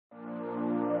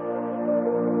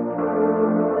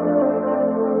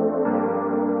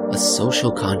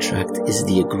social contract is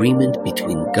the agreement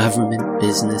between government,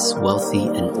 business, wealthy,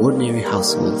 and ordinary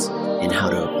households in how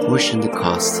to apportion the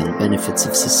costs and benefits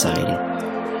of society.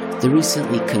 The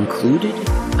recently concluded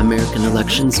American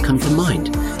elections come to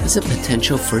mind as a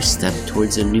potential first step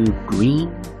towards a new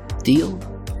Green Deal.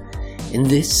 In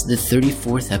this, the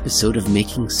 34th episode of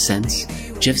Making Sense,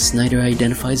 Jeff Snyder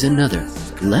identifies another,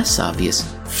 less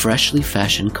obvious, freshly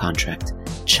fashioned contract,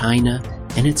 China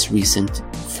and its recent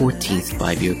 14th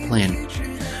five-year plan.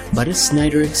 But as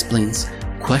Snyder explains,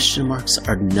 question marks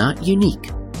are not unique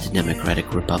to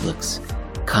democratic republics.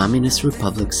 Communist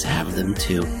republics have them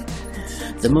too.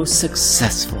 The most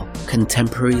successful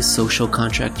contemporary social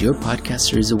contract your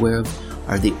podcaster is aware of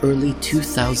are the early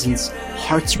 2000s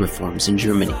Hartz reforms in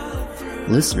Germany.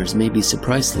 Listeners may be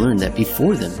surprised to learn that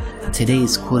before them,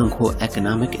 today's quote-unquote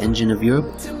economic engine of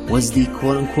Europe was the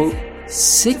quote-unquote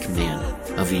sick man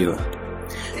of Europe.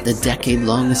 The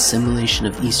decade-long assimilation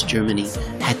of East Germany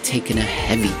had taken a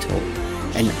heavy toll,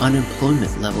 and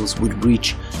unemployment levels would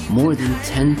reach more than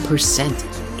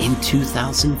 10% in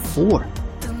 2004.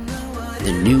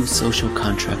 The new social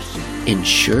contract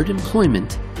ensured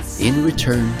employment in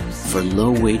return for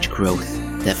low-wage growth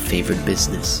that favored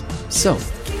business. So,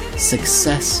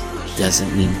 success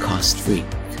doesn't mean cost-free.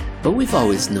 But we've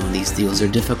always known these deals are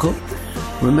difficult.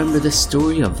 Remember the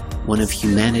story of one of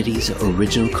humanity's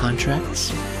original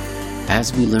contracts?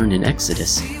 As we learn in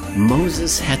Exodus,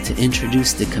 Moses had to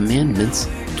introduce the commandments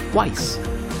twice.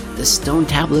 The stone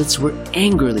tablets were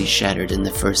angrily shattered in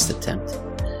the first attempt.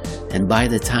 And by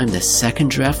the time the second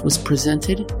draft was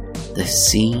presented, the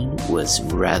scene was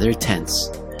rather tense.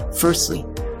 Firstly,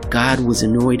 God was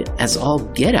annoyed as all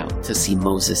get out to see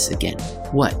Moses again.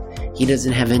 What? He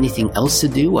doesn't have anything else to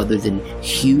do other than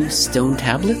hew stone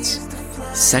tablets?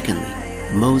 Secondly,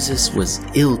 Moses was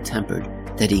ill-tempered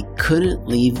that he couldn't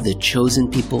leave the chosen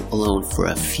people alone for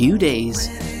a few days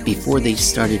before they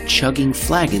started chugging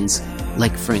flagons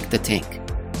like Frank the Tank.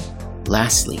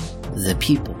 Lastly, the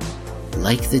people,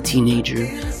 like the teenager,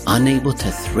 unable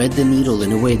to thread the needle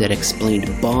in a way that explained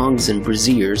bongs and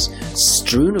braziers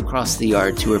strewn across the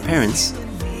yard to her parents,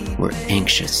 were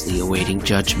anxiously awaiting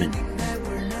judgment.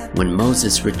 When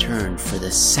Moses returned for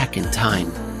the second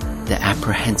time, the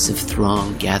apprehensive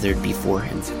throng gathered before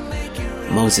him.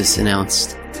 Moses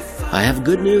announced, "I have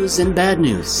good news and bad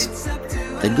news.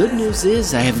 The good news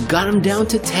is I have got him down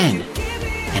to 10,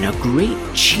 and a great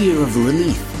cheer of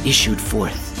relief issued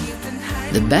forth.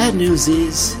 The bad news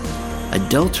is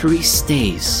adultery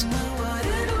stays."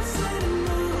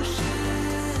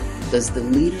 Does the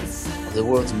leader of the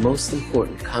world's most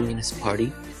important communist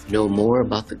party know more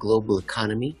about the global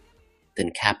economy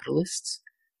than capitalists?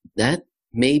 That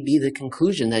may be the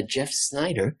conclusion that Jeff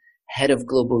Snyder, head of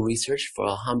global research for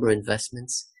Alhambra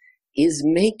Investments, is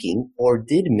making or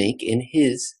did make in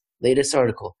his latest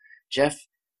article. Jeff,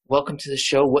 welcome to the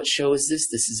show. What show is this?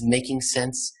 This is Making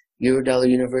Sense, Eurodollar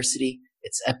University.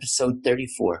 It's episode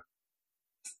 34.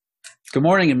 Good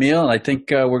morning, Emil. I think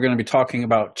we're going to be talking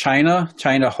about China.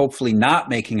 China hopefully not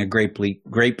making a great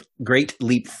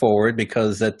leap forward,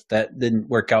 because that didn't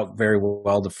work out very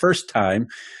well the first time.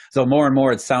 So more and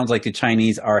more it sounds like the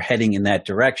Chinese are heading in that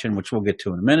direction, which we'll get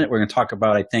to in a minute. We're going to talk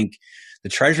about, I think, the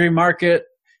treasury market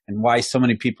and why so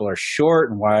many people are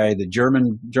short and why the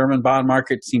German bond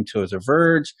market seemed to have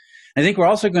diverged. I think we're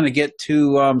also going to get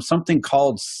to something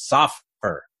called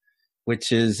SOFR,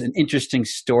 which is an interesting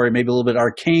story, maybe a little bit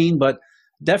arcane, but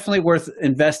definitely worth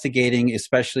investigating,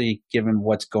 especially given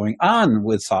what's going on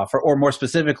with SOFR, or more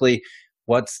specifically,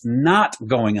 what's not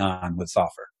going on with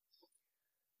SOFR.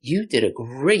 You did a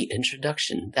great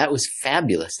introduction. That was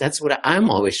fabulous. That's what I'm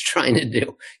always trying to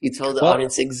do. You told the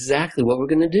audience exactly what we're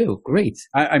going to do. Great.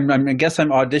 I guess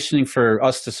I'm auditioning for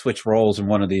us to switch roles in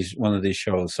one of these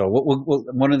shows. So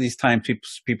one of these times,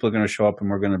 people are going to show up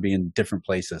and we're going to be in different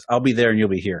places. I'll be there and you'll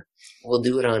be here. We'll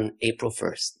do it on April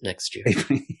 1st next year.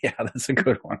 Yeah, that's a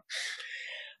good one.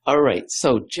 All right.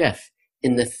 So, Jeff,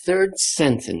 in the third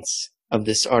sentence of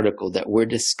this article that we're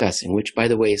discussing, which, by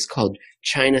the way, is called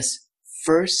China's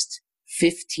First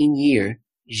 15-Year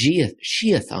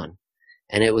Xiathon,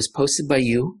 and it was posted by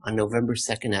you on November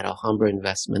 2nd at Alhambra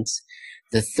Investments.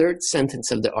 The third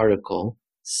sentence of the article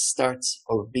starts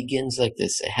or begins like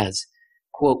this. It has,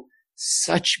 quote,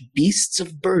 "Such beasts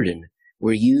of burden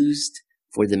were used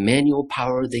for the manual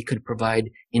power they could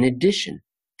provide in addition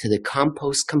to the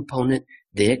compost component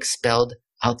they expelled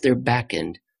out their back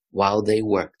end while they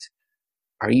worked."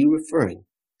 Are you referring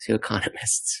to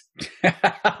economists?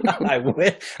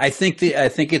 I think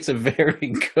it's a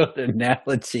very good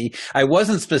analogy. I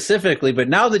wasn't specifically, but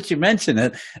now that you mention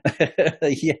it,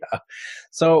 yeah.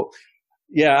 So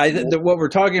Yeah, what we're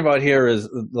talking about here is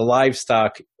the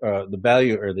livestock, the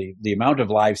value or the amount of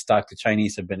livestock the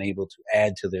Chinese have been able to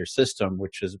add to their system,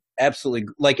 which is absolutely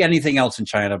like anything else in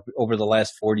China over the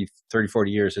last 40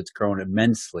 years, it's grown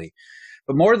immensely.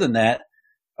 But more than that,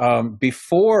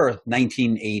 before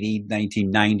 1980,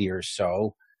 1990 or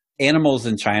so, animals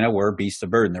in China were beasts of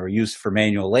burden. They were used for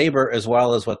manual labor as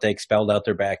well as what they expelled out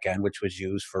their back end, which was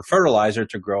used for fertilizer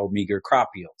to grow meager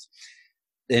crop yields.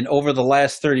 And over the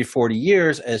last 30, 40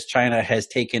 years, as China has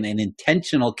taken an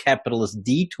intentional capitalist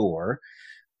detour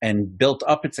and built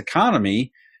up its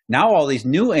economy, now all these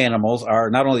new animals are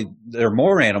not only, they're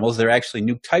more animals, they're actually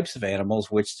new types of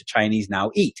animals, which the Chinese now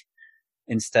eat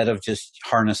instead of just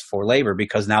harness for labor,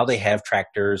 because now they have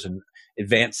tractors and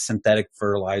advanced synthetic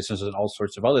fertilizers and all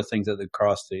sorts of other things that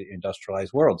across the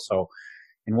industrialized world. So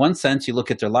in one sense, you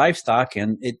look at their livestock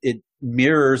and it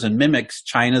mirrors and mimics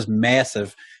China's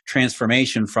massive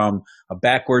transformation from a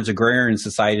backwards agrarian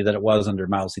society that it was under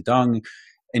Mao Zedong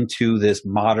into this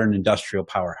modern industrial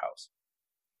powerhouse.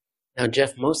 Now,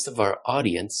 Jeff, most of our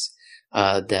audience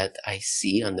that I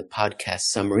see on the podcast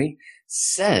summary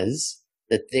says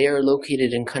that they are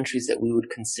located in countries that we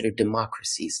would consider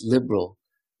democracies, liberal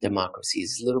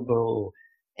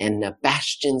and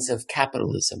bastions of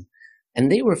capitalism. And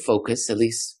they were focused, at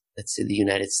least, let's say the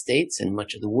United States and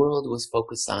much of the world was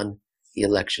focused on the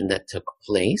election that took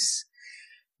place.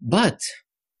 But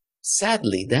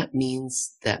sadly, that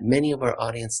means that many of our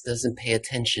audience doesn't pay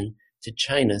attention to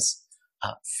China's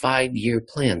 5-year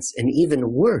plans. And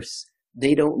even worse,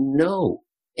 they don't know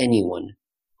anyone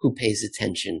who pays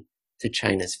attention to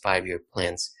China's 5-year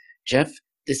plans. Jeff,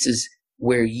 this is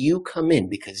where you come in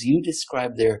because you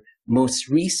describe their most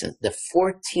recent, the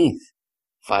 14th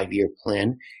 5-year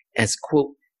plan as,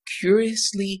 quote,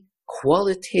 curiously,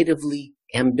 qualitatively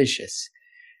ambitious.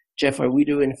 Jeff, are we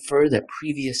to infer that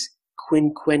previous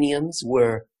quinquenniums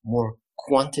were more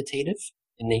quantitative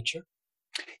in nature?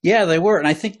 Yeah, they were. And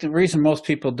I think the reason most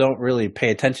people don't really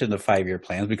pay attention to 5-year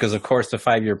plans, because of course the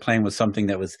 5-year plan was something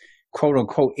that was quote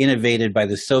unquote innovated by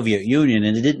the Soviet Union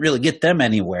and it didn't really get them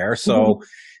anywhere. So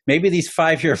maybe these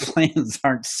 5-year plans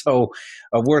aren't so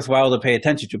worthwhile to pay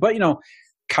attention to. But,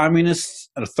 communist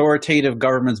authoritative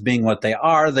governments being what they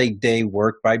are, they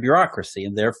work by bureaucracy.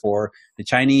 And therefore, the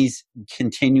Chinese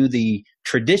continue the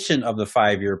tradition of the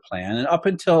 5-year plan. And up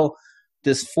until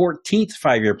this 14th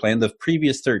 5-year plan, the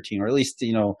previous 13, or at least,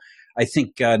 I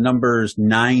think numbers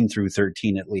 9 through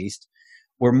 13 at least,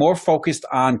 were more focused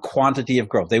on quantity of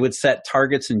growth. They would set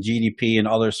targets in GDP and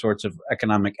other sorts of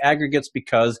economic aggregates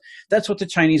because that's what the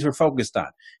Chinese were focused on,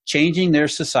 changing their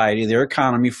society, their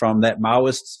economy from that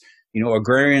Maoist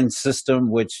agrarian system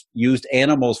which used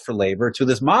animals for labor to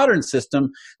this modern system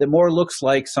that more looks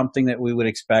like something that we would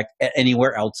expect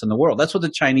anywhere else in the world. That's what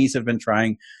the Chinese have been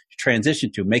trying to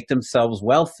transition to, make themselves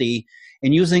wealthy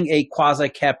and using a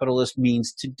quasi-capitalist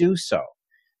means to do so.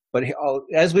 But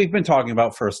as we've been talking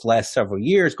about for the last several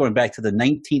years, going back to the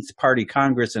 19th Party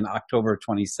Congress in October of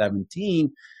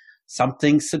 2017,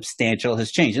 something substantial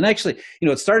has changed. And actually,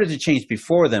 it started to change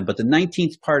before then, but the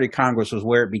 19th Party Congress was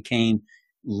where it became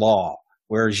law,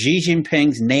 where Xi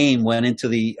Jinping's name went into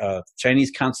the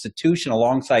Chinese constitution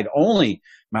alongside only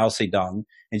Mao Zedong.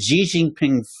 And Xi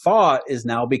Jinping thought is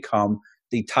now become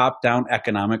the top-down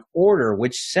economic order,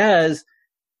 which says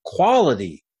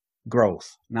quality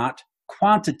growth, not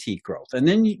quantity growth. And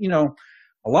then,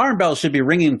 alarm bells should be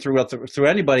ringing through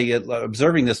anybody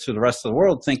observing this to the rest of the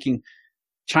world, thinking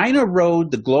China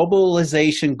rode the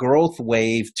globalization growth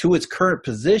wave to its current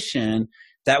position.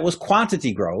 That was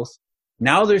quantity growth.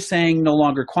 Now they're saying no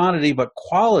longer quantity, but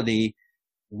quality.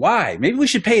 Why? Maybe we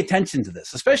should pay attention to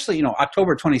this, especially,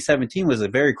 October 2017 was a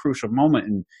very crucial moment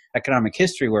in economic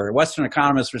history where Western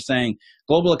economists were saying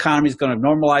global economy is going to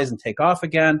normalize and take off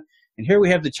again. And here we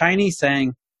have the Chinese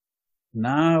saying,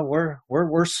 no,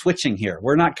 we're switching here.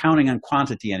 We're not counting on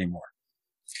quantity anymore.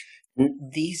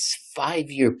 These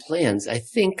 5-year plans, I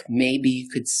think maybe you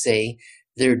could say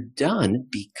they're done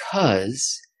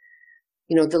because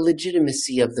the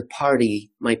legitimacy of the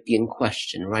party might be in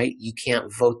question, right? You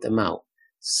can't vote them out.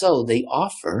 So they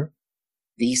offer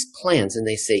these plans and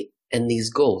they say, and these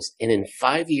goals, and in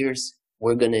 5 years,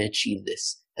 we're going to achieve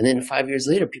this. And then 5 years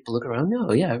later, people look around,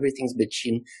 no, yeah, everything's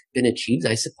been achieved.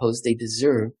 I suppose they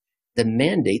deserve the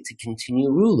mandate to continue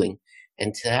ruling.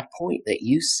 And to that point that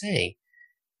you say,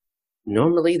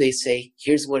 normally they say,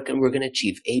 here's what we're going to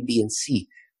achieve, A, B, and C.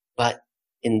 But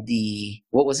in the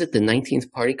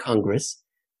 19th Party Congress,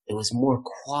 it was more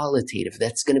qualitative.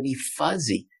 That's going to be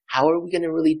fuzzy. How are we going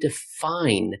to really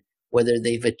define whether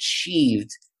they've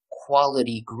achieved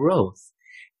quality growth?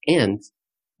 And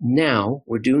now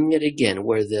we're doing it again,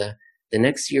 where the The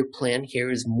next year plan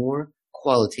here is more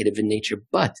qualitative in nature.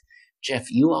 But, Jeff,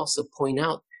 you also point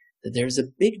out that there's a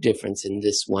big difference in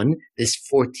this one, this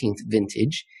 14th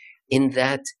vintage, in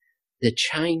that the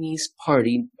Chinese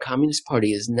Party, Communist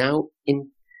Party, is now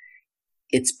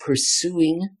it's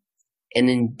pursuing an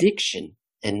indiction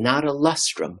and not a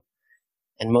lustrum.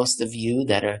 And most of you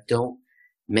that don't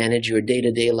manage your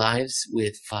day-to-day lives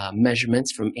with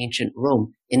measurements from ancient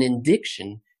Rome, an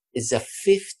indiction is a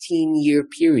 15-year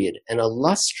period, and a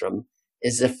lustrum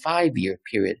is a 5-year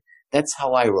period. That's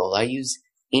how I roll. I use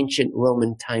ancient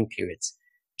Roman time periods.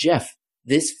 Jeff,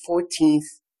 this 14th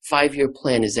 5-year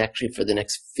plan is actually for the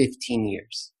next 15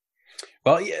 years.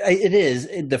 Well, it is.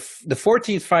 The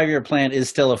 14th 5-year plan is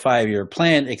still a 5-year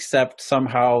plan, except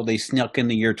somehow they snuck in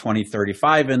the year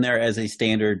 2035 in there as a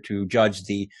standard to judge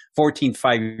the 14th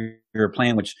 5-year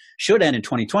plan, which should end in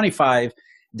 2025.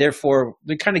 Therefore,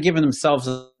 they're kind of giving themselves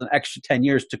an extra 10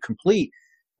 years to complete,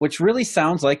 which really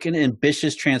sounds like an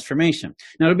ambitious transformation.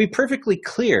 Now, to be perfectly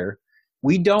clear,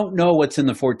 we don't know what's in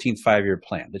the 14th 5-year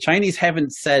plan. The Chinese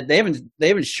haven't said, they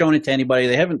haven't shown it to anybody.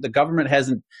 The government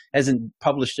hasn't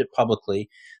published it publicly.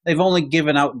 They've only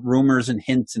given out rumors and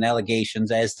hints and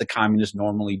allegations, as the communists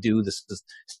normally do. This is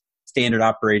standard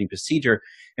operating procedure.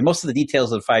 And most of the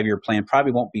details of the 5-year plan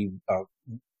probably won't be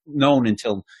known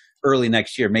until early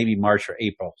next year, maybe March or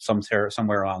April,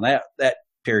 somewhere around that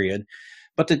period.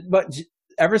 But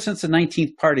ever since the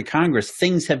 19th Party Congress,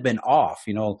 things have been off.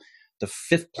 The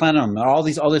fifth plenum and all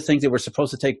these other things that were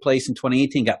supposed to take place in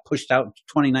 2018 got pushed out to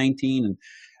 2019, and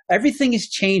everything is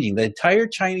changing. The entire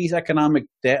Chinese economic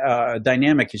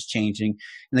dynamic is changing,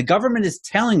 and the government is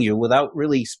telling you, without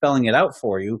really spelling it out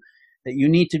for you, that you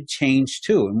need to change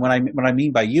too. And what I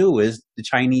mean by you is the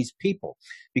Chinese people,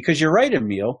 because you're right,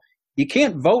 Emil. You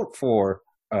can't vote for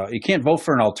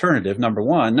an alternative, number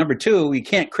one. Number two, you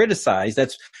can't criticize.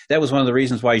 That was one of the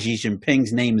reasons why Xi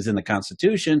Jinping's name is in the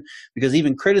Constitution, because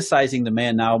even criticizing the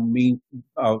man now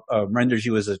renders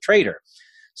you as a traitor.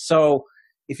 So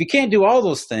if you can't do all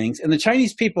those things, and the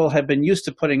Chinese people have been used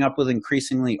to putting up with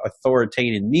increasingly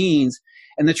authoritative means,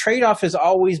 and the trade-off has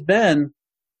always been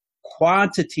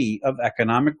quantity of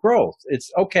economic growth. It's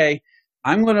okay.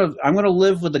 I'm gonna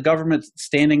live with the government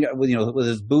standing with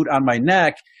his boot on my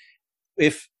neck,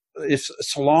 if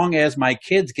so long as my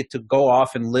kids get to go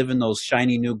off and live in those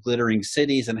shiny new glittering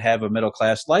cities and have a middle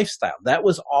class lifestyle. That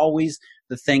was always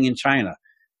the thing in China.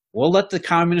 We'll let the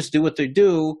communists do what they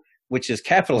do, which is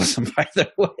capitalism, by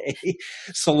the way,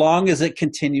 so long as it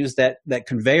continues that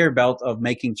conveyor belt of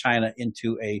making China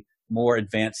into a more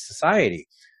advanced society.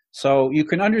 So you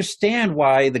can understand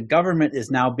why the government is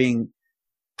now being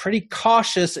pretty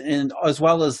cautious, and as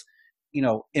well as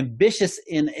ambitious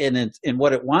in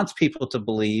what it wants people to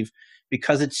believe,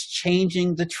 because it's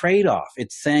changing the trade-off.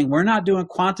 It's saying we're not doing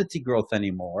quantity growth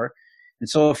anymore. And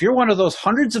so if you're one of those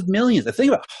hundreds of millions, the thing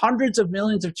about hundreds of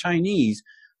millions of Chinese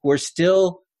who are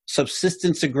still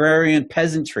subsistence agrarian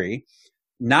peasantry,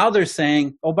 now they're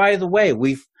saying, oh, by the way,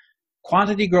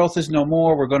 quantity growth is no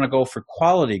more. We're going to go for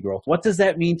quality growth. What does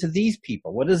that mean to these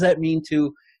people? What does that mean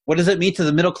to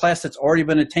the middle class that's already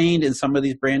been attained in some of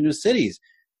these brand new cities?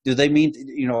 Do they mean,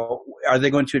 are they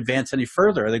going to advance any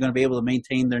further? Are they going to be able to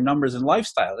maintain their numbers and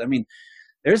lifestyles? I mean,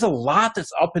 there's a lot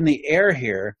that's up in the air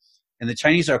here. And the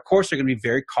Chinese, of course, are going to be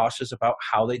very cautious about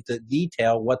how they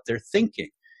detail what they're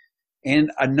thinking.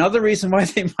 And another reason why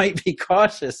they might be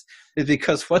cautious is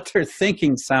because what they're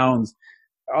thinking sounds,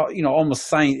 almost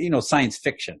science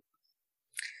fiction.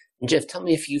 Jeff, tell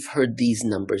me if you've heard these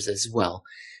numbers as well.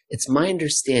 It's my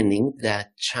understanding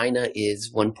that China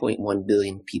is 1.1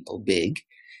 billion people big,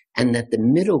 and that the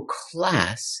middle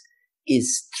class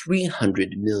is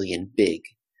 300 million big,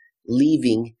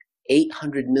 leaving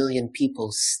 800 million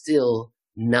people still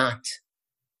not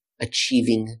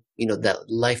achieving, that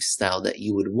lifestyle that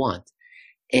you would want.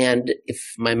 And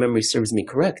if my memory serves me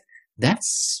correct,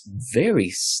 that's very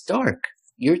stark.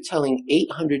 You're telling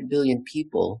 800 million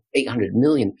people, we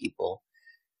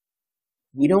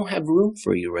don't have room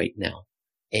for you right now.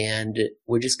 And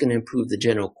we're just going to improve the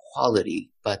general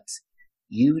quality, but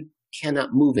you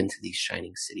cannot move into these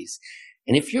shining cities.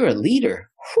 And if you're a leader,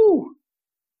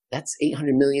 that's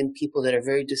 800 million people that are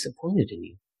very disappointed in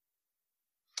you.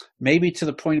 Maybe to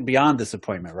the point beyond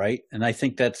disappointment, right? And I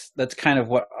think that's kind of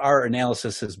what our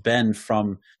analysis has been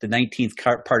from the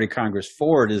 19th Party Congress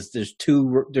forward. Is there's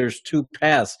two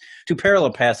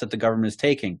parallel paths that the government is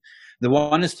taking. The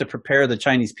one is to prepare the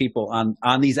Chinese people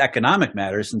on these economic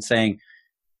matters and saying,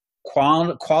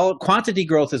 quantity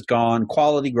growth is gone,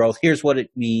 quality growth, here's what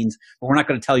it means, but we're not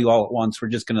going to tell you all at once. We're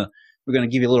going to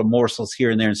give you little morsels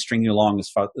here and there and string you along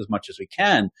as much as we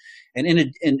can. And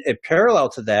in a parallel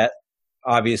to that,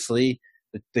 obviously,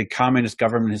 the communist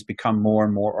government has become more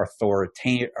and more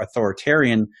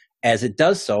authoritarian as it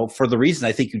does so, for the reason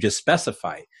I think you just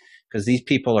specified, because these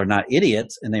people are not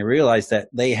idiots and they realize that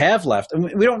they have left. And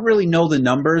we don't really know the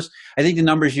numbers. I think the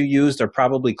numbers you used are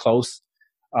probably close.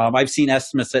 I've seen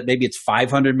estimates that maybe it's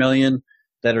 500 million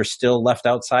that are still left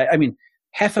outside. I mean,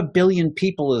 500 million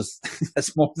people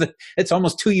that's more than, it's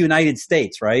almost 2 United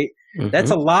States, right? Mm-hmm. That's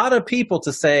a lot of people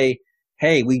to say,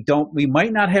 hey, we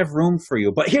might not have room for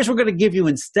you, but here's what we're going to give you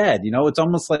instead. You know, it's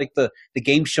almost like the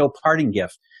game show parting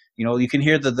gift. You know, you can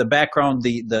hear the background,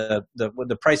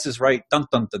 the Price is Right, dun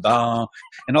dun dun dun,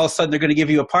 and all of a sudden they're going to give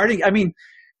you a party. I mean,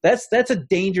 that's a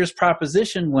dangerous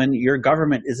proposition when your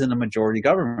government isn't a majority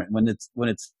government. When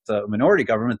it's a minority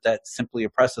government that simply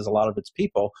oppresses a lot of its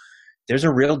people, there's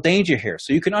a real danger here.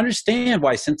 So you can understand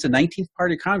why, since the 19th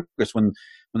Party Congress, when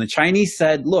the Chinese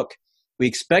said, look, we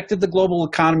expected the global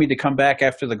economy to come back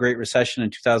after the Great Recession in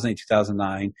 2008,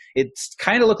 2009. It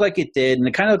kind of looked like it did, and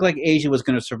it kind of looked like Asia was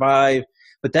going to survive.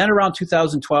 But then around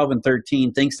 2012 and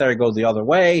 13, things started to go the other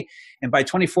way. And by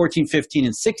 2014, 15,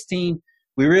 and 16,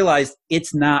 we realized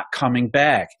it's not coming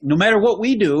back. No matter what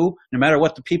we do, no matter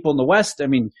what the people in the West, I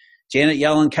mean, Janet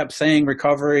Yellen kept saying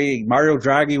recovery, Mario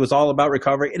Draghi was all about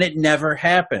recovery, and it never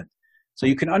happened. So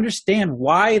you can understand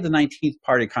why the 19th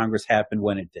Party Congress happened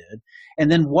when it did, and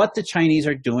then what the Chinese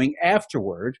are doing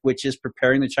afterward, which is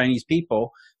preparing the Chinese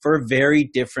people for a very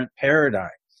different paradigm.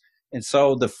 And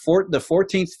so the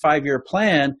 14th five-year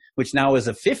plan, which now is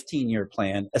a 15-year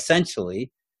plan,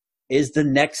 essentially, is the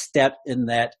next step in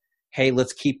that, hey,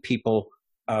 let's keep people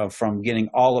from getting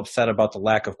all upset about the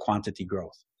lack of quantity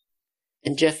growth.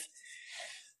 And Jeff,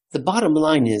 the bottom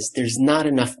line is there's not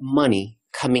enough money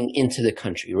coming into the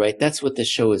country, right? That's what the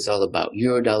show is all about.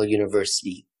 Eurodollar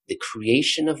University, the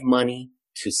creation of money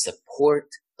to support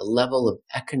the level of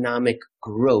economic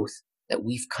growth that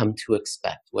we've come to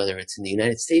expect, whether it's in the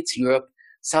United States, Europe,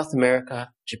 South America,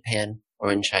 Japan,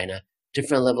 or in China.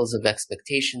 Different levels of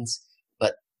expectations,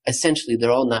 but essentially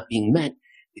they're all not being met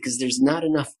because there's not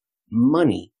enough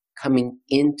money coming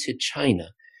into China.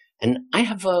 And I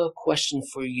have a question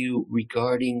for you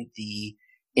regarding the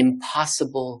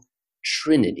impossible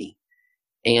trinity.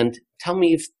 And tell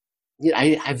me if,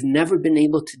 I've never been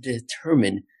able to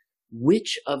determine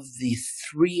which of the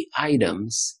 3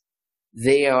 items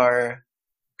they are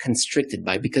constricted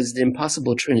by, because the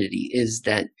impossible trinity is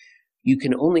that you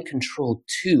can only control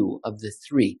 2 of the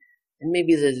 3. And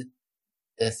maybe the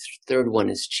third one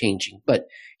is changing. But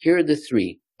here are the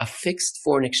 3. A fixed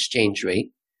foreign exchange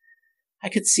rate. I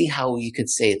could see how you could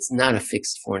say it's not a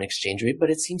fixed foreign exchange rate, but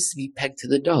it seems to be pegged to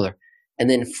the dollar. And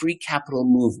then free capital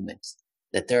movement,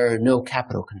 that there are no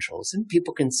capital controls. And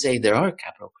people can say there are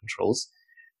capital controls,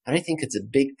 but I think it's a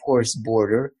big porous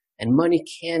border and money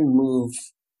can move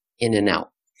in and out.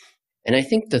 And I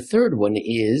think the third one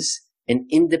is an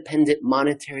independent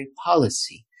monetary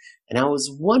policy. And I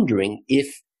was wondering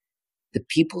if the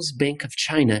People's Bank of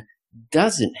China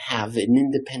doesn't have an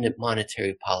independent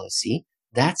monetary policy.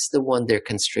 That's the one they're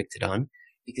constricted on,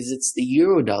 because it's the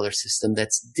Eurodollar system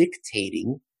that's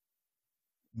dictating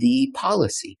the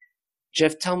policy.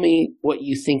 Jeff, tell me what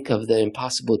you think of the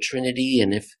impossible trinity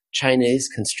and if China is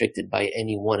constricted by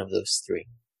any one of those 3.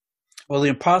 Well, the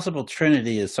impossible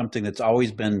trinity is something that's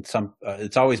always been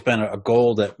it's always been a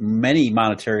goal that many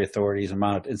monetary authorities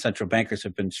and central bankers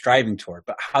have been striving toward.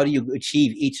 But how do you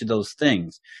achieve each of those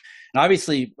things? And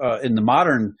obviously, in the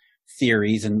modern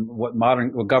theories and what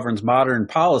governs modern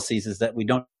policies is that we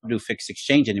don't do fixed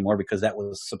exchange anymore because that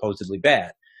was supposedly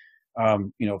bad.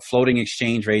 Floating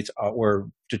exchange rates were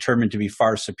determined to be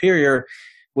far superior,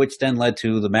 which then led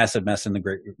to the massive mess in the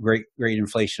great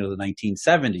inflation of the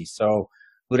 1970s. So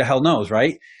who the hell knows,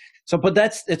 right? So, but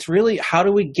it's really, how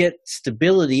do we get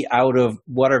stability out of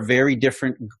what are very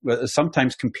different,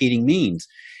 sometimes competing means?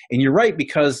 And you're right,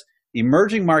 because the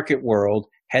emerging market world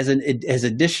has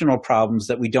additional problems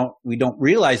that we don't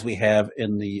realize we have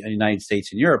in the United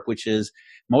States and Europe, which is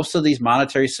most of these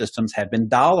monetary systems have been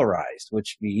dollarized,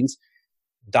 which means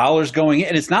dollars going in.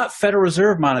 And it's not Federal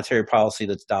Reserve monetary policy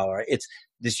that's dollarized. It's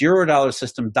this Eurodollar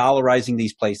system dollarizing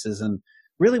these places. And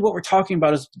really what we're talking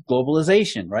about is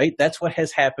globalization, right? That's what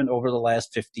has happened over the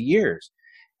last 50 years.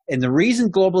 And the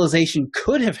reason globalization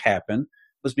could have happened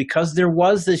was because there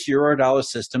was this Eurodollar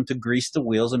system to grease the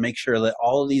wheels and make sure that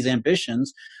all of these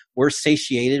ambitions were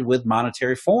satiated with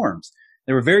monetary forms.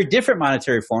 There were very different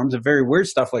monetary forms and very weird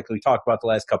stuff like we talked about the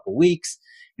last couple of weeks,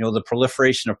 the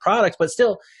proliferation of products, but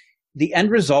still the end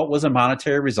result was a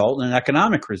monetary result and an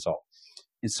economic result.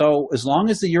 And so as long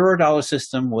as the Eurodollar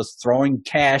system was throwing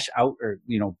cash out, or,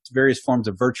 various forms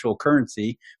of virtual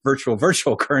currency, virtual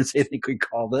currency, I think we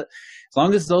called it, as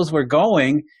long as those were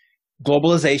going,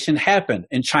 globalization happened.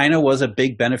 And China was a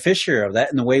big beneficiary of that.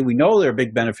 And the way we know they're a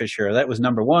big beneficiary of that was,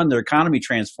 number one, their economy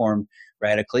transformed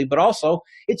radically, but also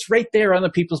it's right there on the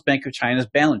People's Bank of China's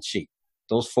balance sheet.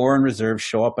 Those foreign reserves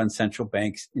show up on central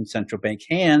banks in central bank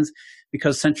hands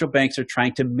because central banks are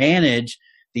trying to manage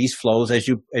these flows, as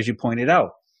you pointed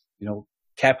out.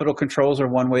 Capital controls are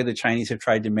one way the Chinese have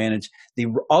tried to manage the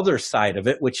other side of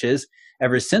it, which is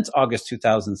ever since August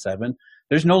 2007,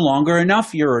 there's no longer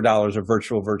enough Eurodollars or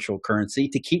virtual currency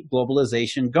to keep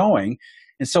globalization going.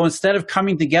 And so instead of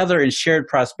coming together in shared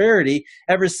prosperity,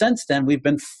 ever since then, we've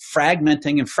been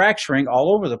fragmenting and fracturing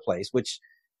all over the place, which,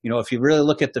 if you really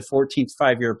look at the 14th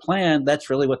five-year plan, that's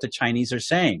really what the Chinese are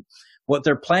saying. What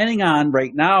they're planning on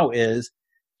right now is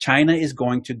China is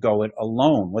going to go it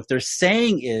alone. What they're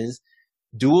saying is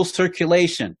dual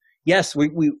circulation. Yes,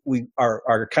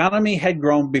 our economy had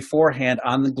grown beforehand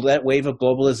on that wave of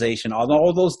globalization,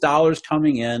 all those dollars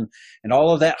coming in and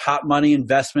all of that hot money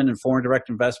investment and foreign direct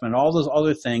investment, and all those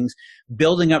other things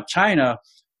building up China.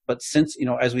 But since,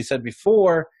 as we said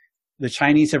before, the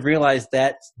Chinese have realized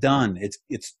that's done.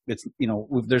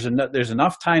 There's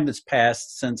enough time that's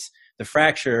passed since the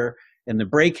fracture and the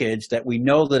breakage that we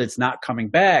know that it's not coming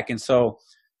back. And so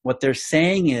what they're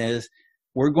saying is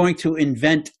we're going to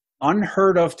invent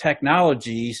unheard of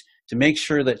technologies to make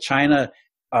sure that China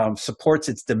supports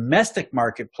its domestic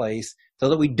marketplace so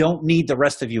that we don't need the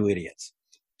rest of you idiots.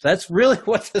 So that's really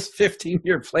what this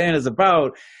 15-year plan is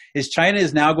about, is China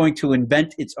is now going to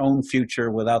invent its own future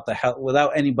without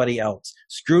anybody else.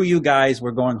 Screw you guys,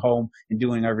 we're going home and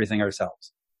doing everything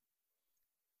ourselves.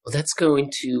 Well, that's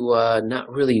going to not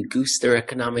really goose their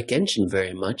economic engine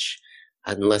very much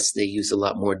unless they use a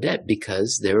lot more debt,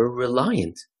 because they're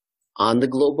reliant on the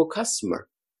global customer.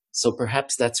 So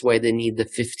perhaps that's why they need the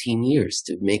 15 years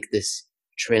to make this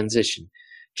transition.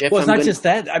 Jeff, well, it's not just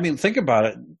that. I mean, think about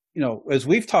it. As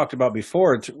we've talked about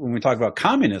before, when we talk about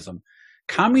communism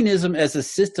as a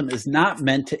system is not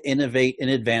meant to innovate and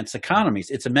advance economies.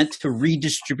 It's meant to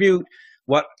redistribute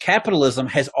what capitalism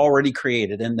has already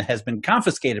created and has been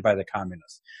confiscated by the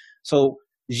communists. So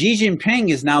Xi Jinping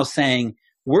is now saying,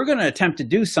 we're going to attempt to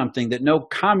do something that no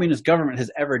communist government has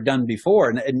ever done before,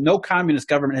 and no communist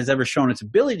government has ever shown its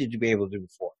ability to be able to do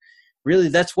before. Really,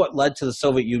 that's what led to the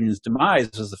Soviet Union's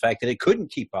demise, was the fact that it couldn't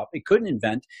keep up, it couldn't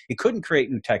invent, it couldn't create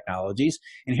new technologies.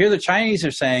 And here the Chinese are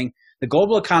saying, the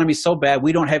global economy is so bad,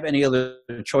 we don't have any other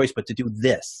choice but to do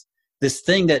this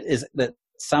thing that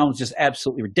sounds just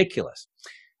absolutely ridiculous.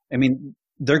 I mean,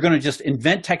 they're going to just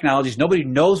invent technologies. Nobody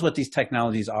knows what these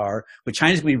technologies are, but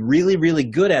China's going to be really, really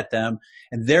good at them.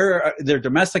 And their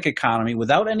domestic economy,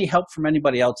 without any help from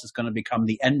anybody else, is going to become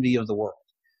the envy of the world.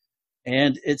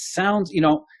 And it sounds,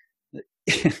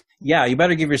 yeah, you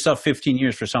better give yourself 15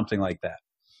 years for something like that.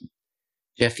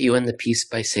 Jeff, you end the piece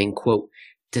by saying, quote,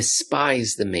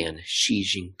 "Despise the man Xi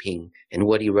Jinping and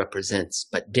what he represents,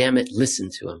 but damn it, listen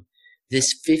to him.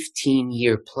 This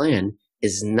 15-year plan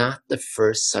is not the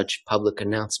first such public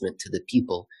announcement to the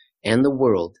people and the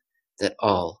world that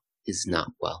all is not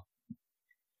well."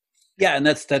 Yeah, and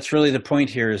that's really the point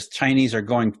here. Is the Chinese are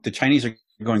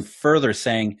going further,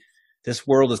 saying this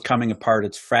world is coming apart,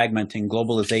 it's fragmenting,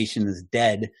 globalization is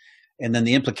dead. And then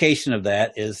the implication of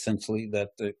that is essentially that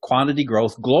the quantity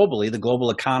growth globally, the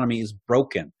global economy, is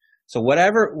broken. So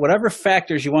whatever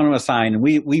factors you want to assign, and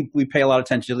we pay a lot of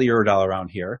attention to the Eurodollar around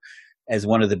here as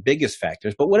one of the biggest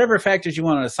factors, but whatever factors you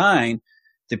want to assign,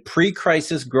 the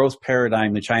pre-crisis growth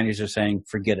paradigm, the Chinese are saying,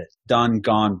 forget it, done,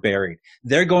 gone, buried.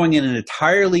 They're going in an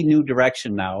entirely new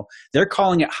direction now. They're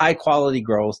calling it high-quality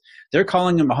growth. They're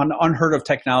calling them unheard of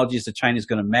technologies that China's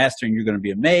going to master, and you're going to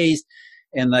be amazed.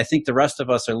 And I think the rest of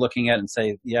us are looking at it and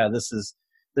say, yeah, this is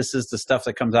the stuff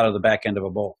that comes out of the back end of a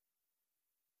bowl.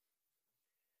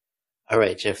 All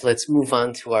right, Jeff, let's move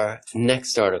on to our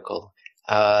next article.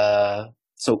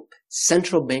 So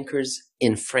central bankers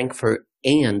in Frankfurt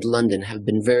and London have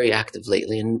been very active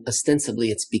lately, and ostensibly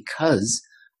it's because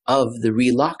of the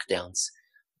re-lockdowns.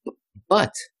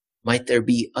 But might there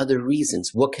be other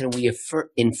reasons? What can we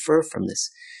infer from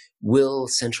this? Will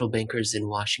central bankers in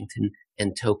Washington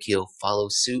and Tokyo follow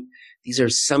suit? These are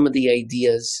some of the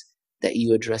ideas that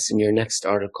you address in your next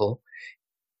article.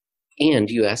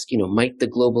 And you ask, might the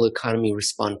global economy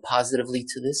respond positively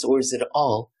to this, or is it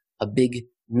all a big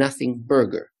nothing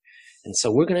burger? And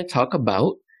so we're going to talk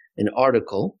about an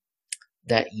article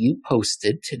that you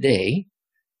posted today,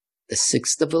 the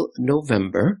 6th of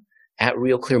November, at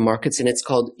Real Clear Markets, and it's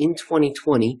called "In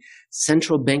 2020,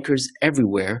 Central Bankers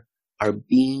Everywhere Are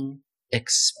Being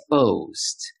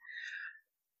exposed.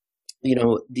 You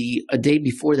know, a day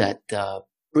before that,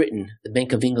 Britain, the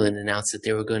Bank of England, announced that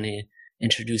they were going to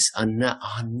introduce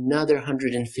another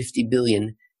 150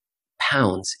 billion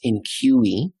pounds in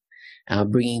QE,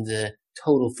 bringing the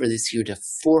total for this year to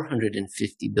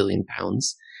 450 billion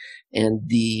pounds. And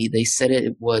they said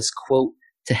it was, quote,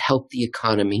 to help the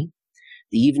economy.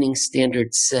 The Evening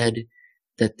Standard said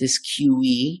that this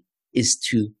QE is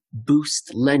to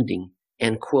boost lending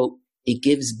and, quote, it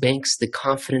gives banks the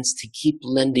confidence to keep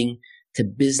lending to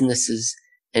businesses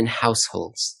and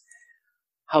households.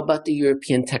 How about the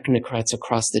European technocrats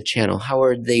across the channel? How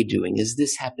are they doing? Is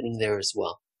this happening there as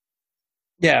well?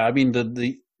 Yeah, I mean,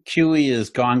 the QE is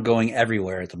going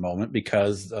everywhere at the moment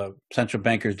because central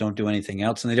bankers don't do anything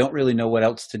else, and they don't really know what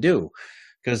else to do.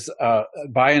 Because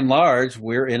by and large,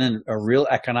 we're in a real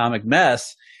economic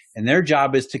mess, and their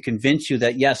job is to convince you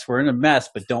that, yes, we're in a mess,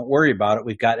 but don't worry about it.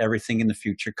 We've got everything in the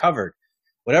future covered.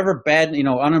 Whatever bad,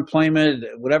 unemployment,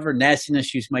 whatever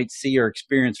nastiness you might see or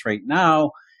experience right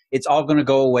now, it's all going to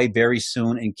go away very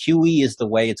soon. And QE is the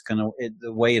way it's going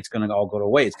to all go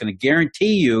away. It's going to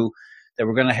guarantee you that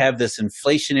we're going to have this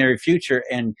inflationary future.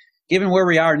 And given where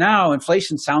we are now,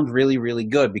 inflation sounds really, really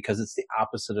good because it's the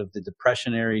opposite of the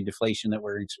depressionary deflation that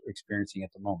we're experiencing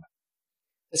at the moment.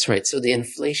 That's right. So the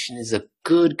inflation is a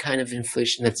good kind of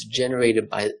inflation that's generated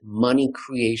by money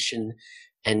creation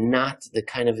and not the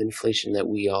kind of inflation that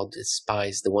we all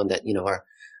despise, the one that,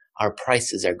 our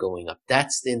prices are going up.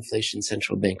 That's the inflation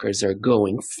central bankers are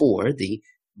going for, the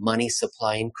money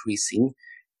supply increasing,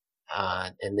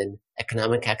 and then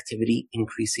economic activity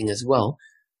increasing as well.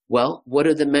 Well, what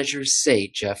do the measures say,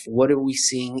 Jeff? What are we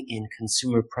seeing in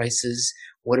consumer prices?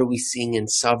 What are we seeing in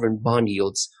sovereign bond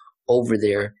yields over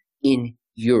there in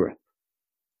Europe?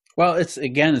 Well, it's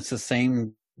the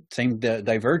same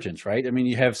divergence, right? I mean,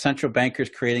 you have central bankers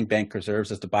creating bank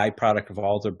reserves as the byproduct of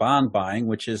all their bond buying,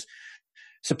 which is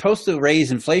supposed to raise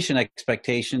inflation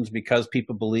expectations because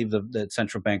people believe that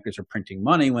central bankers are printing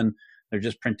money when they're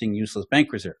just printing useless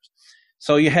bank reserves.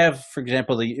 So you have, for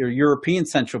example, the European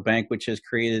Central Bank, which has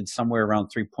created somewhere around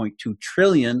 3.2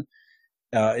 trillion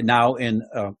now in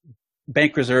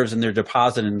bank reserves and their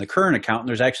deposit in the current account. And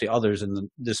there's actually others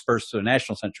dispersed to the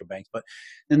national central banks. But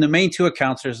in the main two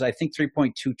accounts, there's, I think,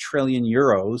 3.2 trillion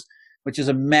euros, which is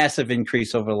a massive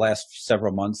increase over the last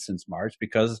several months since March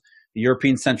because the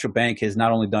European Central Bank has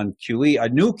not only done QE, a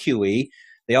new QE,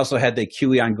 they also had the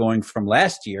QE ongoing from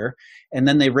last year, and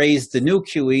then they raised the new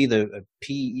QE, the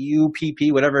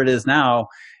PP, whatever it is now,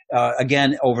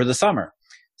 again over the summer.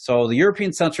 So the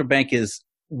European Central Bank is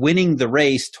winning the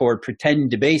race toward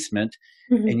pretend debasement,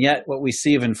 and yet what we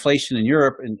see of inflation in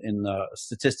Europe, in the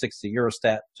statistics the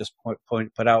Eurostat just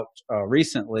put out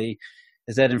recently,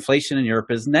 is that inflation in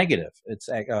Europe is negative. It's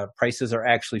prices are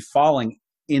actually falling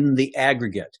in the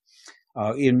aggregate.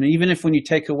 Even if when you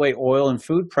take away oil and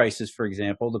food prices, for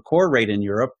example, the core rate in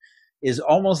Europe is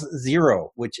almost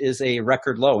zero, which is a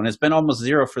record low, and it's been almost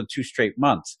zero for 2 straight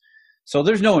months. So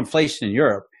there's no inflation in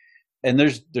Europe, and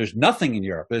there's nothing in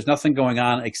Europe. There's nothing going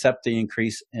on except the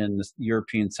increase in the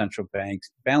European Central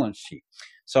Bank's balance sheet.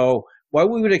 So what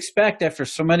we would expect after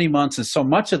so many months and so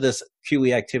much of this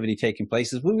QE activity taking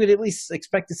place is we would at least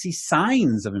expect to see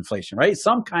signs of inflation, right?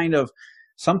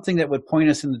 Something that would point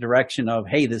us in the direction of,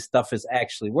 hey, this stuff is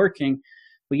actually working.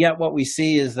 But yet what we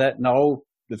see is that, no,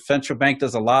 the central bank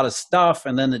does a lot of stuff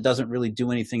and then it doesn't really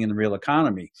do anything in the real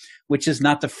economy, which is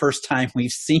not the first time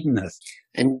we've seen this.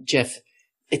 And Jeff,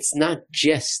 it's not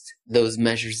just those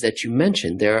measures that you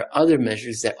mentioned. There are other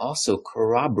measures that also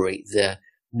corroborate the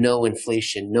no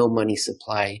inflation, no money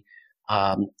supply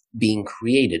being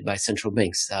created by central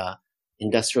banks.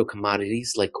 Industrial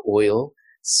commodities like oil,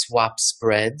 swap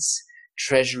spreads,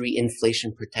 Treasury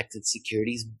inflation-protected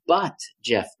securities. But,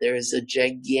 Jeff, there is a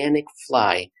gigantic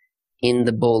fly in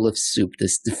the bowl of soup,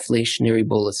 this deflationary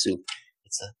bowl of soup.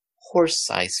 It's a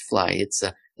horse-sized fly. It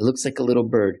looks like a little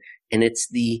bird, and it's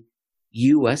the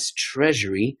U.S.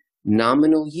 Treasury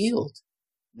nominal yield.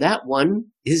 That one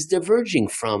is diverging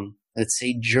from, let's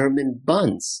say, German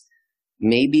bunds.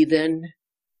 Maybe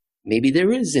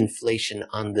there is inflation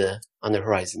on the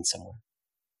horizon somewhere.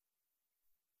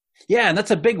 Yeah, and that's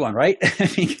a big one, right?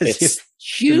 Because it's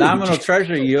huge. The nominal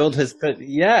treasury yield has been,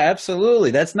 yeah,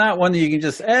 absolutely. That's not one that you can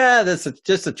that's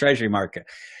just a treasury market.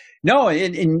 No,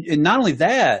 and not only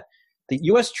that, the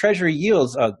U.S. Treasury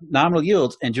yields, nominal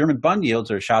yields, and German bond yields,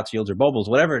 or Schatz yields, or Bobels,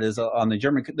 whatever it is, on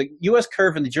the U.S.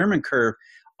 curve and the German curve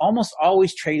almost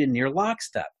always trade in near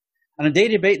lockstep. On a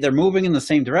day-to-day, they're moving in the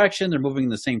same direction. They're moving in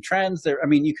the same trends.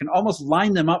 You can almost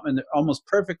line them up almost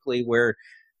perfectly where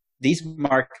these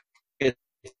markets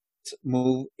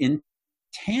move in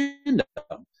tandem.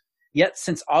 Yet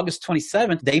since August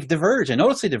 27th, they've diverged and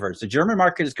noticeably diverged. The German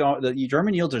market is going, the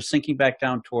German yields are sinking back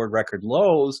down toward record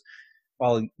lows,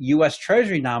 while U.S.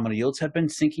 Treasury nominal yields have been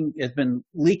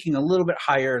leaking a little bit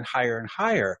higher and higher and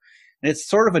higher. And it's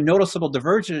sort of a noticeable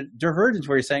divergence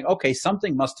where you're saying, okay,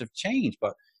 something must have changed.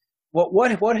 But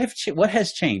what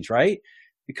has changed, right?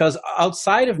 Because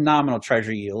outside of nominal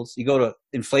Treasury yields, you go to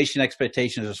inflation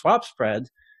expectations or swap spreads,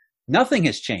 nothing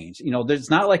has changed. There's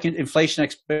not like inflation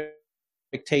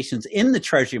expectations in the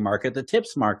Treasury market, the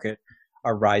TIPS market,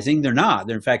 are rising. They're not.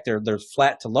 In fact, they're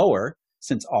flat to lower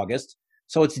since August.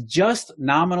 So it's just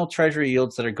nominal Treasury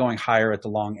yields that are going higher at the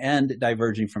long end,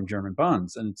 diverging from German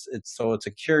bonds. And it's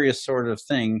a curious sort of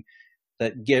thing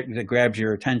that grabs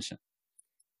your attention.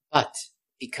 But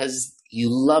because you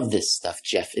love this stuff,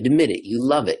 Jeff, admit it, you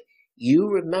love it. You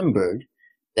remembered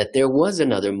that there was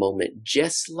another moment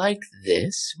just like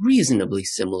this, reasonably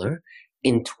similar,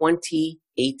 in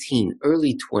 2018,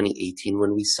 early 2018,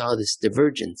 when we saw this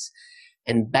divergence.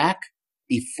 And back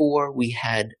before we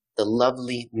had the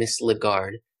lovely Miss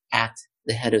Lagarde at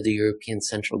the head of the European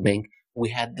Central Bank, we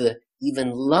had the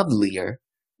even lovelier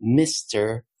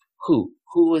Mr. Who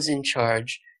was in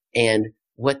charge, and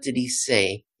what did he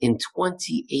say in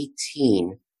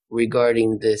 2018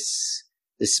 regarding this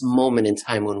moment in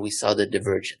time when we saw the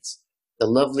divergence? The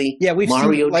lovely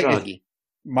Mario Draghi.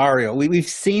 Mario, we've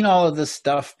seen all of this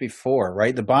stuff before,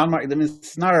 right? The bond market,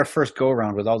 it's not our first go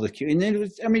around with all the Q. And it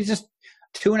was, just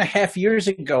 2.5 years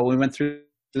ago, we went through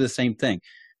the same thing.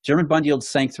 German bond yields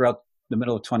sank throughout the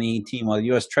middle of 2018, while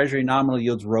U.S. Treasury nominal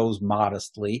yields rose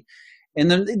modestly.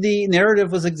 And then the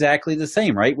narrative was exactly the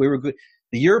same, right? We were good.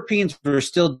 The Europeans were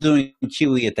still doing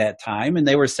QE at that time, and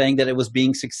they were saying that it was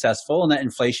being successful and that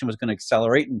inflation was going to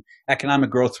accelerate and economic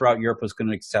growth throughout Europe was going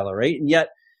to accelerate. And yet,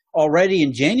 already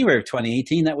in January of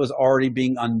 2018, that was already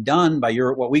being undone by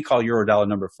what we call Eurodollar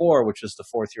number 4, which was the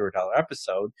fourth Eurodollar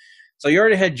episode. So you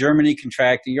already had Germany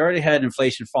contracting, you already had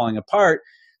inflation falling apart,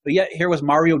 but yet here was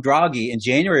Mario Draghi in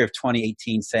January of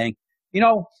 2018 saying,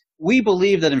 we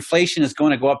believe that inflation is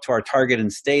going to go up to our target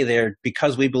and stay there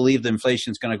because we believe that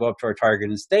inflation is going to go up to our target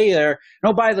and stay there.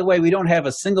 No, by the way, we don't have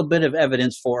a single bit of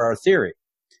evidence for our theory.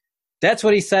 That's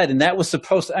what he said, and that was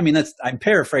supposed to, I'm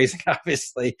paraphrasing,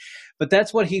 obviously, but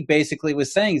that's what he basically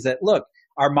was saying is that, look,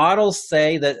 our models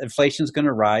say that inflation is going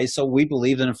to rise, so we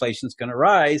believe that inflation is going to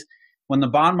rise. When the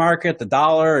bond market, the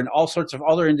dollar, and all sorts of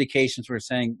other indications were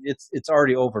saying it's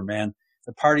already over, man.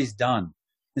 The party's done.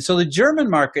 And so the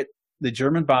German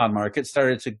bond market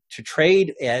started to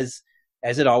trade as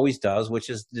it always does, which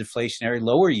is deflationary,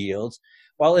 lower yields,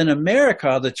 while in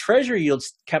America, the Treasury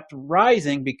yields kept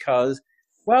rising because,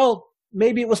 well,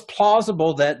 maybe it was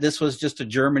plausible that this was just a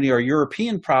Germany or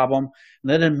European problem, and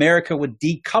that America would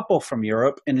decouple from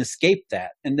Europe and escape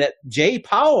that. And that Jay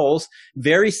Powell's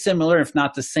very similar, if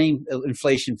not the same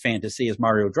inflation fantasy as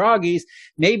Mario Draghi's,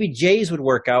 maybe Jay's would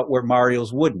work out where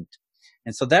Mario's wouldn't.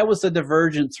 And so that was the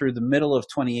divergence through the middle of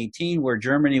 2018 where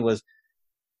Germany was,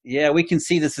 we can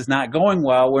see this is not going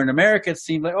well, where in America it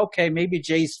seemed like, okay, maybe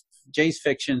Jay's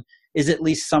fiction is at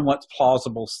least somewhat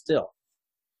plausible still.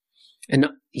 And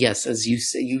yes, as you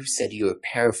said, you were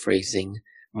paraphrasing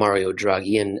Mario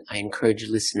Draghi, and I encourage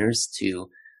listeners to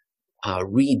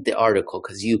read the article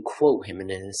because you quote him, and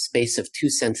in a space of 2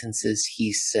 sentences,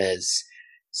 he says,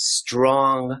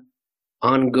 strong,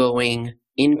 ongoing,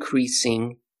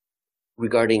 increasing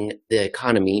regarding the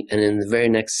economy, and in the very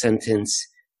next sentence,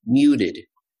 muted,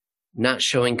 not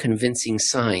showing convincing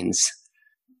signs,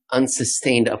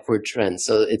 unsustained upward trend.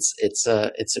 So it's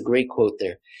a great quote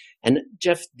there. And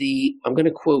Jeff, I'm going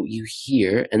to quote you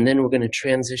here, and then we're going to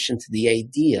transition to the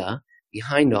idea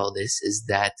behind all this is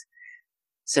that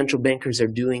central bankers are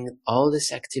doing all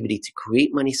this activity to create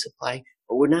money supply,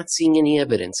 but we're not seeing any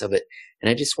evidence of it. And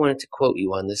I just wanted to quote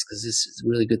you on this because this is a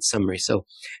really good summary. So,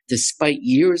 despite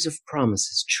years of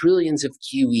promises, trillions of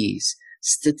QEs,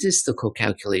 statistical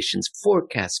calculations,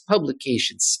 forecasts,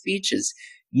 publications, speeches,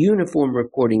 uniform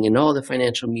reporting in all the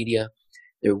financial media,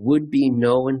 there would be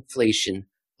no inflation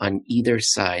on either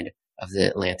side of the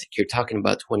Atlantic. You're talking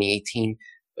about 2018,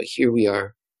 but here we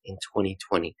are in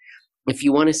 2020. If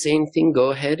you want to say anything, go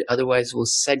ahead. Otherwise, we'll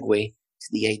segue to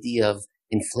the idea of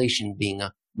inflation being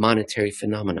a monetary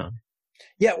phenomenon.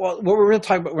 Yeah, well, what we're really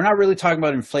talking about, we're not really talking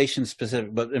about inflation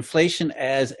specific, but inflation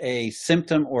as a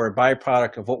symptom or a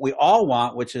byproduct of what we all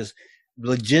want, which is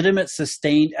legitimate,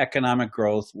 sustained economic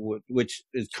growth, which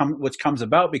comes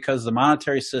about because the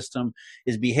monetary system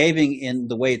is behaving in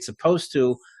the way it's supposed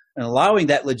to and allowing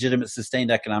that legitimate,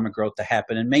 sustained economic growth to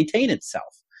happen and maintain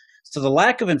itself. So the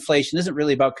lack of inflation isn't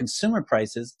really about consumer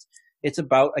prices. It's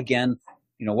about, again,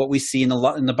 what we see in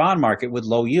the bond market with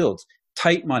low yields.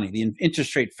 tight money, the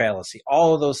interest rate fallacy,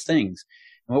 all of those things.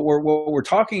 And what we're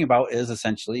talking about is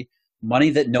essentially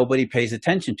money that nobody pays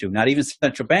attention to, not even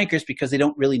central bankers, because they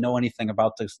don't really know anything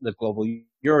about the global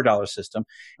Eurodollar system.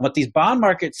 And what these bond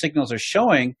market signals are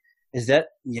showing is that,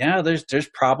 yeah, there's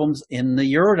problems in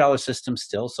the Eurodollar system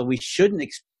still. So we shouldn't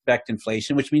expect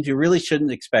inflation, which means you really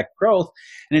shouldn't expect growth.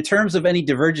 And in terms of any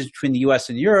divergence between the US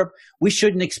and Europe, we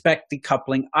shouldn't expect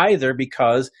decoupling either,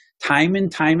 because time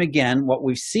and time again, what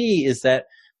we see is that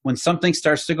when something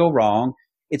starts to go wrong,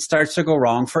 it starts to go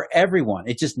wrong for everyone.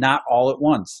 It's just not all at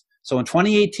once. So in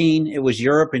 2018, it was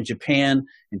Europe and Japan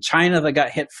and China that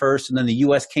got hit first, and then the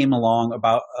US came along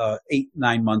about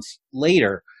 8-9 months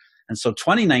later. And so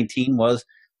 2019 was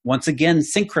once again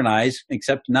synchronized,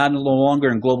 except no longer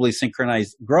in globally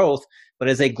synchronized growth, but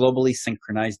as a globally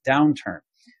synchronized downturn.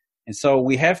 And so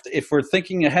we have to, if we're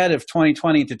thinking ahead of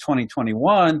 2020 to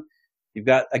 2021, you've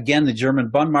got, again, the German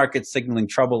bond market signaling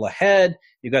trouble ahead.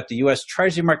 You've got the US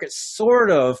Treasury market sort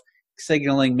of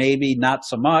signaling maybe not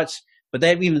so much. But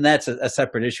that's a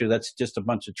separate issue. That's just a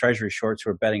bunch of Treasury shorts who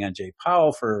are betting on Jay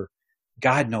Powell for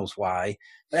God knows why.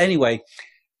 But anyway,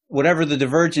 whatever the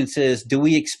divergence is, do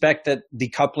we expect that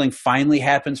decoupling finally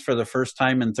happens for the first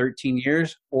time in 13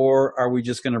 years? Or are we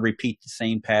just going to repeat the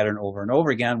same pattern over and over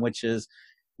again, which is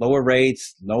lower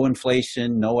rates, no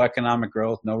inflation, no economic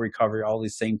growth, no recovery, all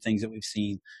these same things that we've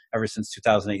seen ever since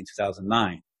 2008 and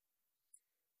 2009?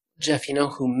 Jeff, you know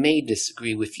who may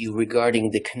disagree with you regarding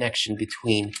the connection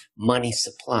between money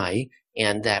supply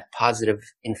and that positive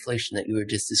inflation that you were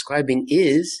just describing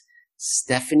is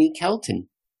Stephanie Kelton,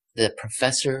 the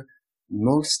professor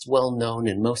most well known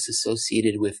and most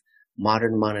associated with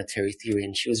modern monetary theory.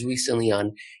 And she was recently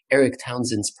on Eric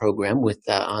Townsend's program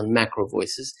on Macro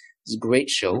Voices. It was a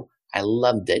great show. I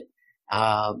loved it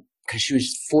because she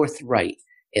was forthright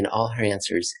in all her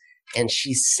answers. And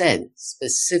she said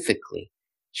specifically,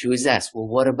 she was asked, well,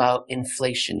 what about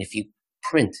inflation if you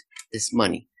print this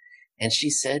money? And she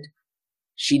said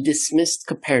she dismissed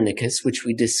Copernicus, which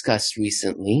we discussed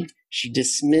recently. She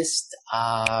dismissed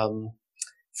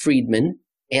Friedman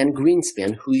and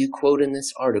Greenspan, who you quote in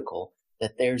this article,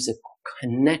 that there's a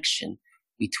connection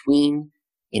between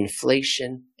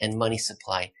inflation and money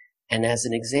supply. And as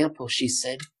an example, she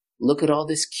said, look at all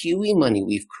this QE money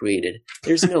we've created.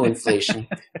 There's no inflation.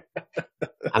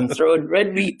 I'm throwing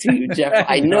red meat to you, Jeff.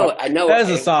 I know. That is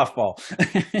a softball.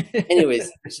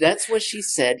 Anyways, that's what she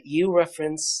said. You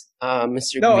reference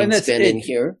Mr. Greenspan in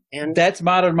here. And that's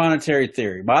modern monetary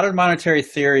theory. Modern monetary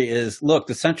theory is, look,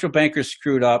 the central bankers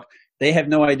screwed up. They have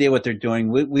no idea what they're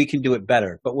doing. We can do it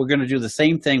better. But we're going to do the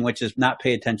same thing, which is not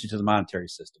pay attention to the monetary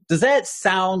system. Does that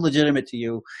sound legitimate to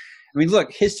you? I mean,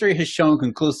 look, history has shown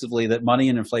conclusively that money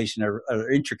and inflation are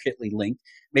intricately linked,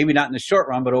 maybe not in the short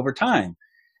run, but over time.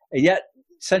 And yet,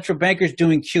 central bankers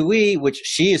doing QE, which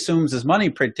she assumes is money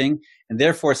printing, and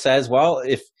therefore says, well,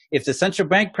 if the central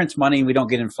bank prints money and we don't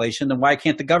get inflation, then why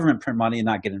can't the government print money and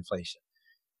not get inflation?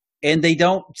 And they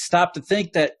don't stop to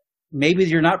think that maybe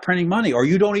you're not printing money, or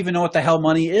you don't even know what the hell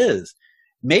money is.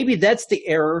 Maybe that's the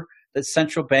error that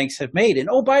central banks have made. And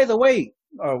oh, by the way,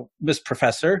 Ms.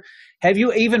 Professor, have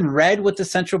you even read what the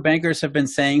central bankers have been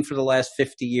saying for the last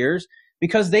 50 years?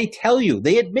 Because they tell you,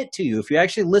 they admit to you, if you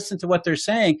actually listen to what they're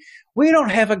saying, we don't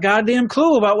have a goddamn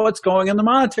clue about what's going on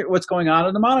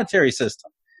in the monetary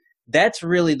system. That's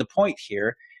really the point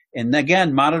here. And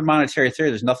again, modern monetary theory,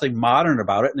 there's nothing modern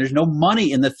about it. And there's no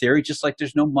money in the theory, just like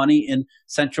there's no money in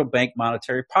central bank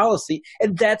monetary policy.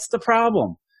 And that's the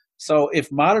problem. So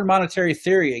if modern monetary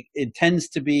theory intends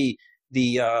to be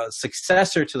the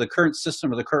successor to the current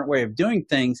system or the current way of doing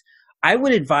things, I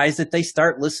would advise that they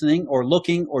start listening or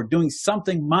looking or doing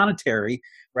something monetary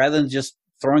rather than just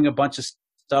throwing a bunch of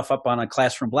stuff up on a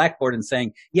classroom blackboard and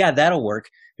saying, yeah, that'll work,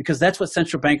 because that's what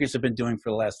central bankers have been doing for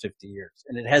the last 50 years,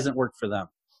 and it hasn't worked for them.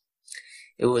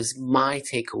 It was my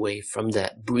takeaway from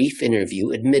that brief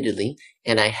interview, admittedly,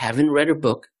 and I haven't read her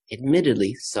book,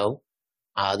 admittedly, so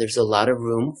there's a lot of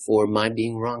room for my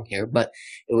being wrong here, but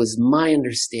it was my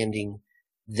understanding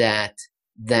that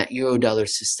Eurodollar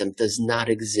system does not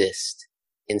exist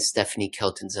in Stephanie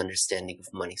Kelton's understanding of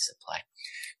money supply.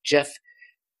 Jeff,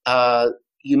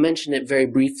 you mentioned it very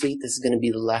briefly. This is going to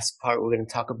be the last part we're going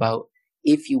to talk about.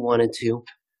 If you wanted to,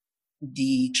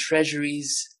 the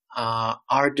treasuries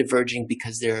are diverging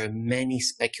because there are many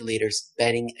speculators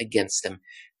betting against them.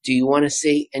 Do you want to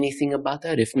say anything about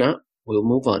that? If not, we'll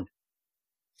move on.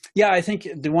 Yeah, I think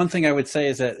the one thing I would say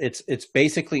is that it's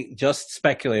basically just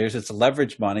speculators. It's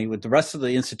leverage money. With the rest of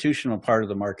the institutional part of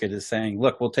the market is saying,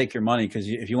 look, we'll take your money because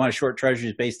if you want to short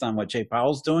treasuries based on what Jay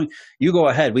Powell's doing, you go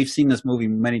ahead. We've seen this movie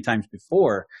many times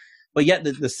before. but yet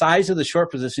the size of the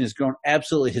short position has grown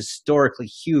absolutely historically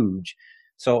huge.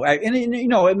 So,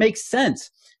 it makes sense.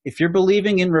 If you're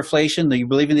believing in reflation, you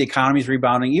believe in the economy's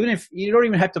rebounding, even if you don't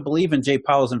even have to believe in Jay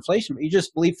Powell's inflation, but you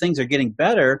just believe things are getting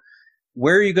better,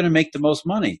 where are you going to make the most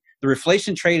money? The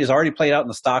reflation trade has already played out in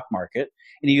the stock market.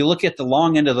 And you look at the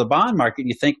long end of the bond market, and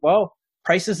you think, well,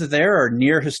 prices there are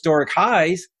near historic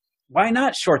highs. Why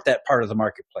not short that part of the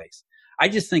marketplace? I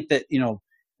just think that,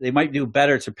 they might do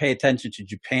better to pay attention to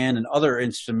Japan and other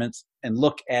instruments and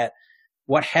look at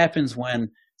what happens when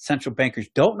central bankers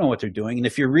don't know what they're doing. And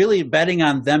if you're really betting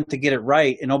on them to get it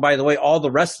right, and oh, by the way, all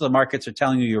the rest of the markets are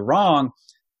telling you you're wrong,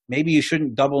 maybe you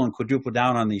shouldn't double and quadruple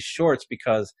down on these shorts,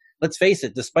 because let's face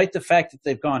it, despite the fact that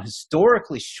they've gone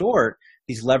historically short,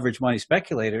 these leverage money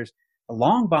speculators, the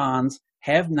long bonds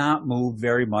have not moved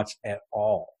very much at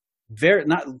all. Very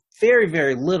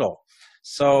little.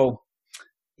 So,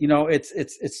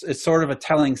 it's sort of a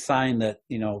telling sign that,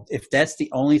 if that's the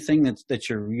only thing that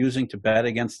you're using to bet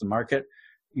against the market,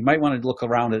 you might want to look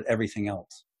around at everything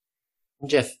else.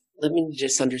 Jeff, let me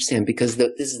just understand, because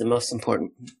this is the most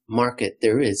important market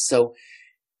there is. So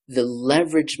the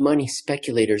leverage money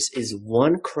speculators is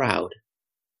one crowd,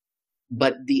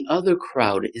 but the other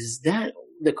crowd, is that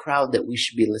the crowd that we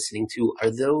should be listening to? Are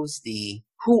those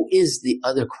who is the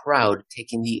other crowd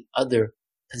taking the other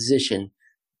position?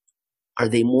 Are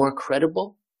they more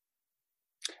credible?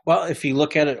 Well, if you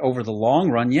look at it over the long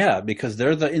run, yeah, because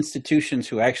they're the institutions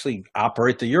who actually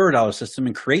operate the Eurodollar system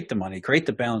and create the money, create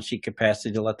the balance sheet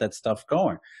capacity to let that stuff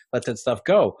go.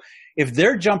 If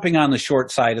they're jumping on the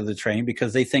short side of the train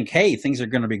because they think, hey, things are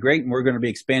going to be great and we're going to be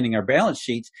expanding our balance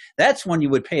sheets, that's when you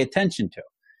would pay attention to.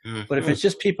 Mm-hmm. But if it's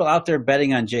just people out there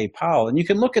betting on Jay Powell, and you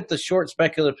can look at the short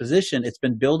speculative position, it's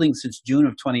been building since June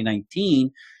of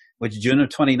 2019, which June of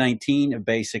 2019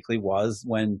 basically was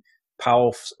when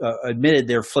Powell admitted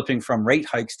they're flipping from rate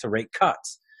hikes to rate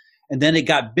cuts. And then it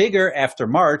got bigger after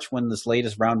March when this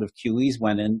latest round of QEs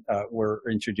were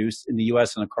introduced in the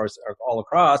U.S. and, of course, all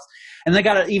across. And they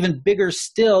got even bigger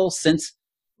still since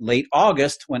late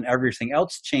August, when everything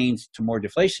else changed to more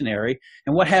deflationary.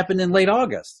 And what happened in late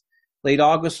August? Late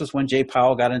August was when Jay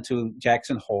Powell got into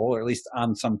Jackson Hole, or at least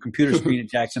on some computer screen at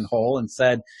Jackson Hole, and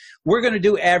said, we're going to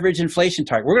do average inflation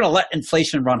target. We're going to let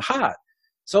inflation run hot.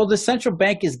 So the central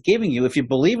bank is giving you, if you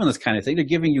believe in this kind of thing, they're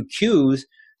giving you cues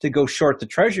to go short the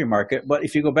treasury market. But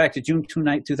if you go back to June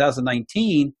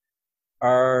 2019,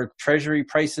 are treasury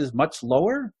prices much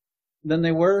lower than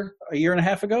they were a year and a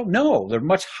half ago? No, they're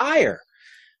much higher.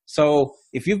 So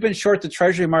if you've been short the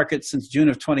treasury market since June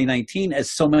of 2019,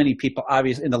 as so many people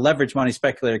obviously in the leverage money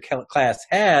speculator class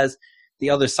has, the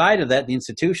other side of that, the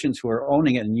institutions who are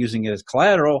owning it and using it as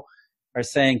collateral, are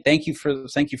saying thank you for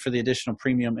the additional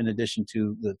premium, in addition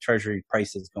to the treasury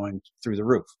prices going through the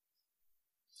roof.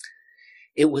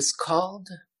 It was called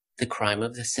the crime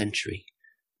of the century.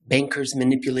 Bankers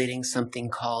manipulating something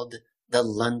called the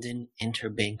London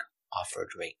Interbank Offered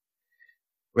Rate.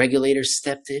 Regulators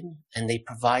stepped in and they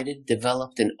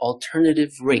developed an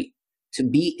alternative rate to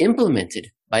be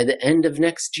implemented by the end of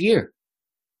next year.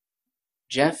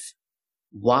 Jeff,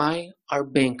 why are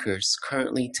bankers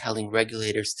currently telling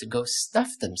regulators to go stuff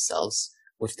themselves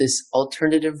with this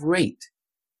alternative rate?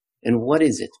 And what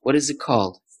is it? What is it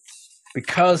called?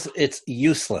 Because it's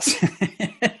useless.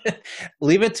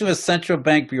 Leave it to a central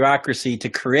bank bureaucracy to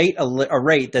create a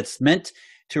rate that's meant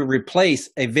to replace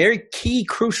a very key,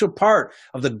 crucial part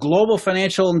of the global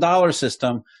financial and dollar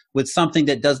system with something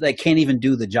that can't even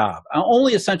do the job.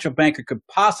 Only a central banker could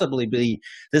possibly be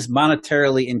this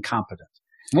monetarily incompetent.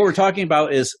 What we're talking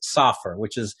about is SOFR,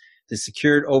 which is the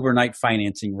Secured Overnight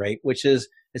Financing Rate, which is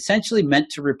essentially meant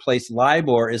to replace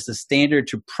LIBOR as the standard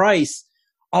to price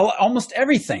almost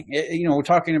everything. We're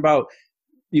talking about,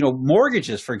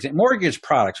 mortgages, for example, mortgage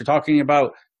products. We're talking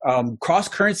about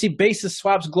cross-currency basis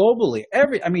swaps globally.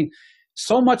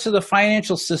 So much of the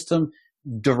financial system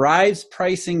derives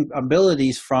pricing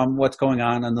abilities from what's going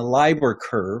on the LIBOR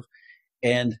curve.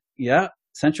 And yeah,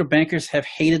 central bankers have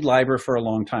hated LIBOR for a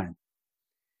long time.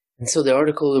 And so the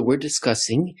article that we're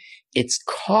discussing, it's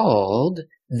called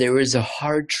There is a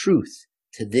Hard Truth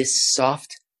to This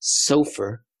Soft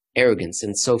SOFR Arrogance.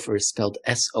 And SOFR is spelled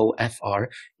S-O-F-R.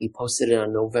 He posted it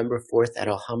on November 4th at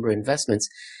Alhambra Investments.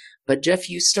 But Jeff,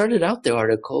 you started out the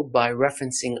article by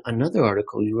referencing another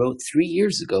article you wrote 3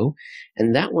 years ago,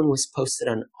 and that one was posted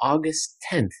on August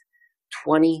 10th,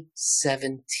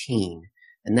 2017.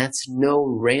 And that's no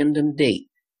random date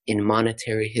in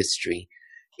monetary history.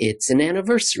 It's an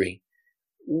anniversary.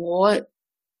 What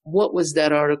was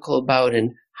that article about,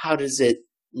 and how does it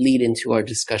lead into our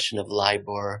discussion of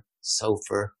LIBOR,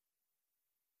 SOFR?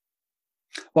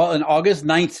 Well, on August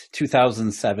 9th,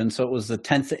 2007, so it was the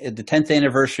 10th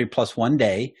anniversary plus 1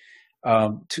 day,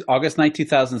 to August 9th,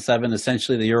 2007,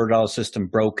 essentially the Eurodollar system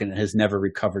broke and it has never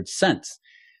recovered since.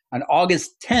 On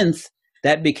August 10th,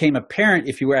 that became apparent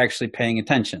if you were actually paying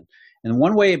attention. And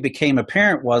one way it became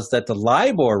apparent was that the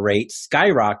LIBOR rate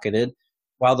skyrocketed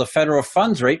while the federal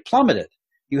funds rate plummeted.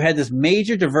 You had this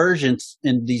major divergence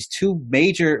in these two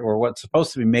major, or what's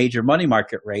supposed to be major money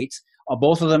market rates,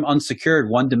 both of them unsecured,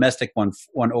 one domestic,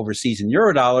 one overseas in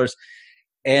Eurodollars.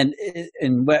 And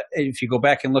if you go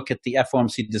back and look at the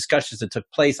FOMC discussions that took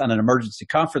place on an emergency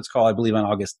conference call, I believe on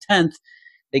August 10th,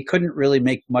 they couldn't really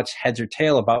make much heads or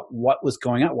tail about what was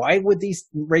going on. Why would these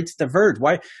rates diverge?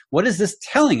 What is this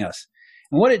telling us?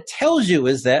 And what it tells you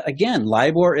is that, again,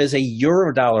 LIBOR is a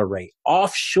Eurodollar rate,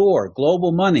 offshore,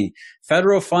 global money.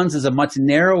 Federal funds is a much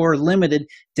narrower, limited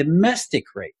domestic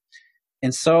rate.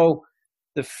 And so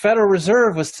the Federal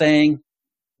Reserve was saying,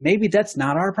 maybe that's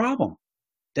not our problem.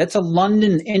 That's a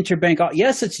London interbank.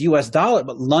 Yes, it's US dollar,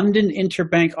 but London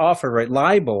interbank offer rate,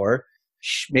 LIBOR.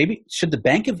 Maybe should the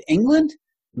Bank of England?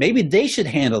 Maybe they should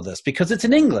handle this because it's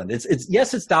in England.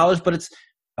 Yes, it's dollars, but it's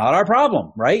not our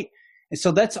problem, right? And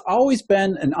so that's always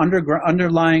been an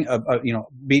underlying,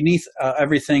 beneath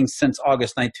everything since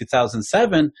August 9th,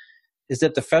 2007, is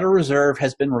that the Federal Reserve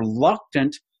has been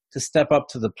reluctant to step up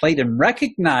to the plate and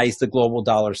recognize the global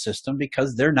dollar system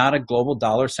because they're not a global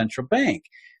dollar central bank.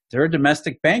 They're a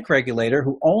domestic bank regulator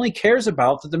who only cares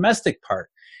about the domestic part.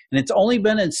 And it's only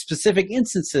been in specific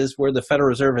instances where the Federal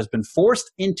Reserve has been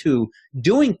forced into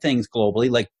doing things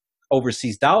globally, like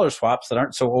overseas dollar swaps that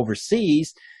aren't so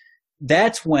overseas.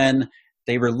 That's when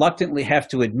they reluctantly have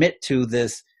to admit to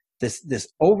this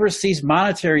overseas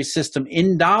monetary system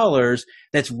in dollars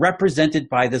that's represented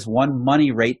by this one money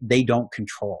rate they don't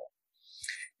control.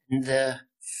 The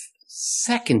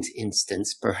second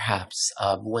instance, perhaps,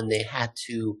 when they had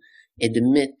to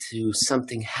admit to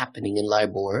something happening in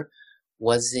LIBOR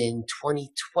was in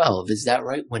 2012. Is that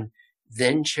right? When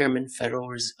then Chairman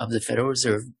of the Federal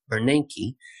Reserve,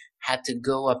 Bernanke, had to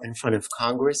go up in front of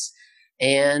Congress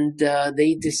and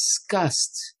they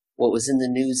discussed what was in the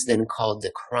news then called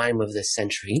the crime of the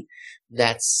century,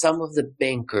 that some of the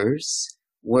bankers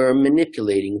were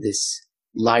manipulating this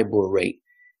LIBOR rate.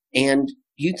 And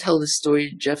you tell the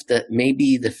story, Jeff, that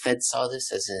maybe the Fed saw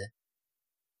this as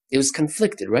it was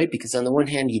conflicted, right? Because on the one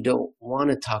hand, you don't want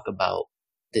to talk about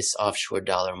this offshore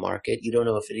dollar market. You don't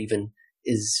know if it even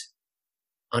is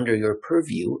under your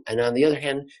purview. And on the other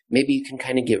hand, maybe you can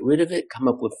kind of get rid of it, come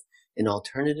up with an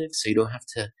alternative so you don't have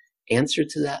to answer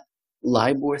to that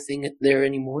LIBOR thing there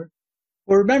anymore.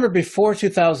 Well, remember before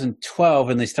 2012,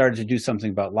 when they started to do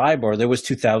something about LIBOR, there was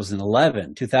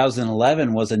 2011.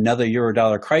 2011 was another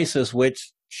Eurodollar crisis,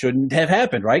 which shouldn't have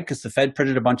happened, right? Because the Fed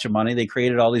printed a bunch of money. They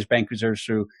created all these bank reserves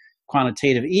through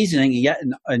quantitative easing. And yet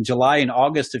in July and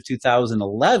August of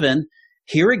 2011,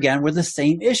 here again were the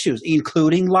same issues,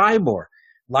 including LIBOR.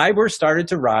 LIBOR started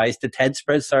to rise. The TED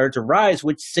spread started to rise,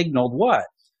 which signaled what?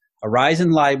 A rise in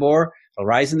LIBOR, a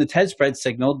rise in the TED spread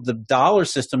signaled the dollar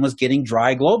system was getting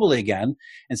dry globally again.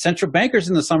 And central bankers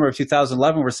in the summer of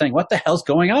 2011 were saying, what the hell's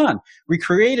going on? We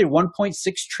created 1.6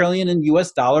 trillion in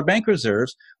US dollar bank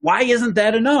reserves. Why isn't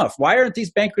that enough? Why aren't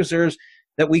these bank reserves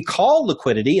that we call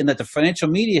liquidity and that the financial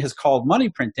media has called money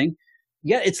printing,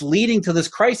 yet it's leading to this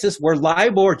crisis where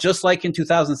LIBOR, just like in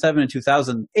 2007 and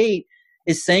 2008,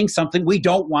 is saying something we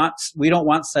don't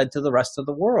want said to the rest of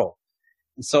the world.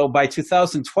 And so by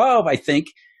 2012, I think,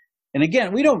 and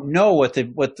again, we don't know what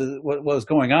was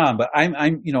going on, but I'm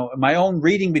my own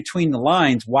reading between the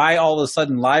lines, why all of a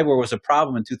sudden LIBOR was a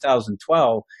problem in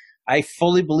 2012, I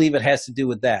fully believe it has to do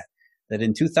with that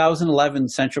in 2011,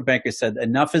 central bankers said,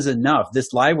 enough is enough.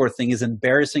 This LIBOR thing is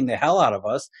embarrassing the hell out of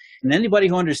us. And anybody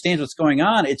who understands what's going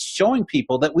on, it's showing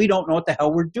people that we don't know what the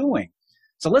hell we're doing.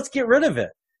 So let's get rid of it.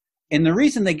 And the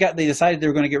reason they decided they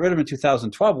were going to get rid of it in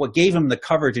 2012, what gave them the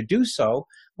cover to do so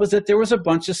was that there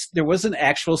was an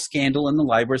actual scandal in the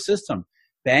LIBOR system.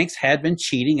 Banks had been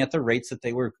cheating at the rates that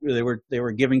they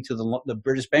were giving to the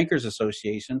British Bankers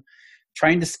Association,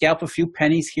 trying to scalp a few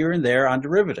pennies here and there on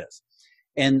derivatives.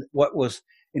 And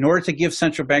in order to give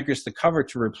central bankers the cover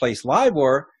to replace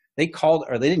LIBOR, they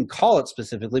didn't call it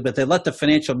specifically, but they let the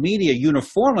financial media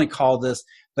uniformly call this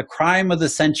the crime of the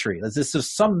century. This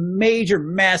is some major,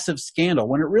 massive scandal,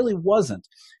 when it really wasn't.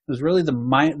 It was really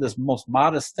this most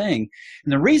modest thing.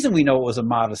 And the reason we know it was a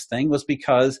modest thing was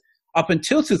because up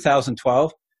until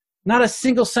 2012, not a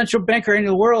single central banker in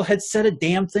the world had said a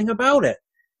damn thing about it.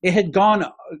 It had gone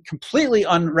completely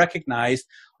unrecognized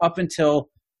up until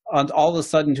all of a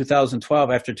sudden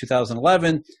 2012, after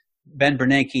 2011, Ben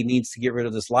Bernanke needs to get rid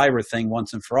of this LIBOR thing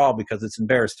once and for all because it's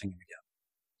embarrassing him again.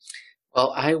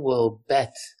 Well, I will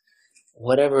bet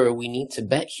whatever we need to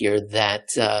bet here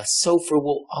that SOFR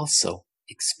will also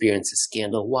experience a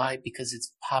scandal. Why? Because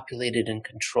it's populated and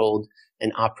controlled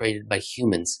and operated by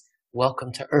humans.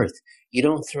 Welcome to Earth. You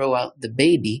don't throw out the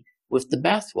baby with the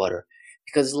bathwater.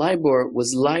 Because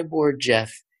was LIBOR,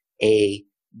 Jeff, a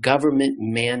government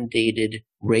mandated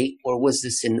rate, or was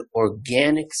this an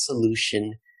organic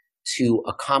solution to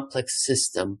a complex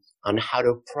system on how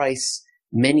to price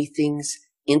many things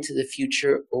into the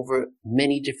future over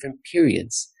many different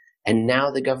periods? And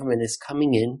now the government is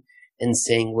coming in and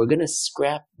saying, we're going to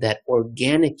scrap that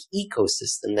organic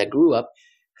ecosystem that grew up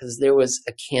because there was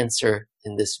a cancer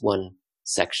in this one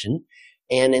section.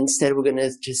 And instead, we're going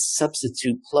to just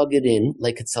plug it in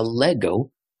like it's a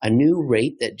Lego, a new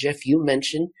rate that, Jeff, you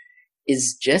mentioned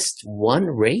is just one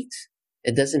rate.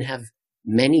 It doesn't have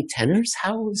many tenors.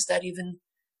 How is that even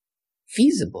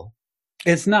feasible?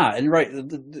 It's not. And right,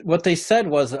 what they said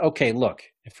was, okay, look,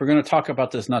 if we're going to talk about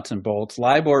this nuts and bolts,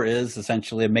 LIBOR is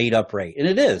essentially a made-up rate. And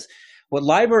it is. What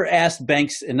LIBOR asked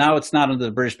banks, and now it's not under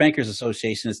the British Bankers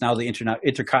Association, it's now the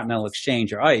Intercontinental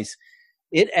Exchange, or ICE.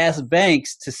 It asked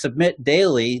banks to submit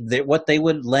daily what they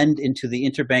would lend into the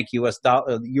interbank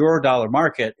euro dollar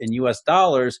market in U.S.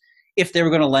 dollars if they were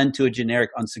going to lend to a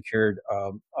generic unsecured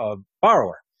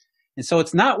borrower. And so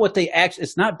it's not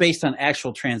it's not based on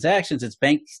actual transactions. It's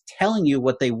banks telling you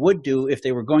what they would do if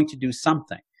they were going to do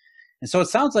something. And so it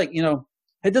sounds like,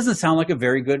 it doesn't sound like a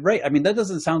very good rate. I mean, that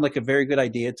doesn't sound like a very good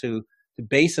idea to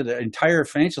base an entire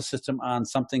financial system on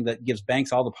something that gives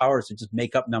banks all the powers to just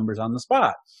make up numbers on the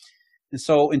spot. And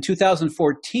so in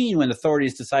 2014, when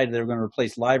authorities decided they were going to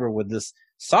replace LIBOR with this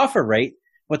SOFR rate,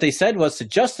 what they said was to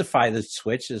justify the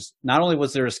switch is not only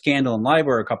was there a scandal in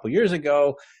LIBOR a couple of years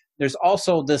ago, there's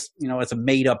also this, it's a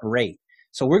made up rate.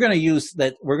 So we're going to use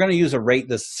a rate,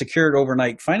 this secured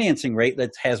overnight financing rate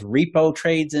that has repo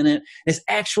trades in it. It's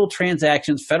actual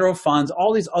transactions, federal funds,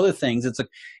 all these other things.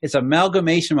 It's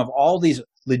amalgamation of all these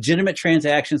legitimate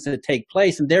transactions that take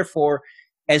place. And therefore,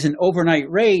 as an overnight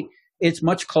rate, it's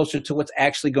much closer to what's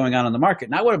actually going on in the market.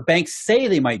 Not what banks say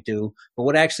they might do, but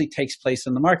what actually takes place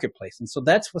in the marketplace. And so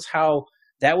that was how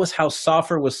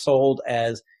SOFR was sold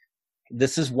as,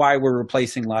 this is why we're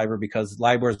replacing LIBOR, because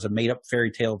LIBOR is a made-up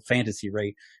fairy tale fantasy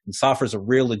rate, and SOFR is a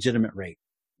real legitimate rate.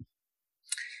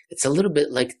 It's a little bit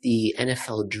like the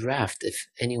NFL draft, if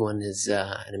anyone is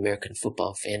an American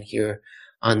football fan here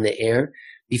on the air.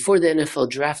 Before the NFL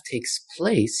draft takes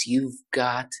place, you've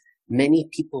got many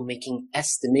people making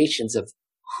estimations of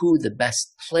who the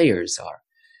best players are.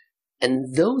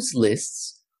 And those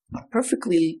lists are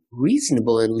perfectly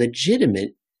reasonable and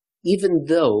legitimate, even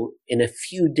though in a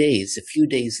few days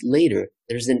later,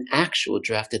 there's an actual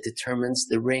draft that determines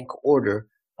the rank order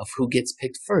of who gets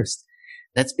picked first.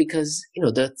 That's because,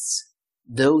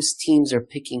 those teams are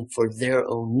picking for their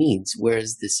own needs,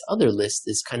 whereas this other list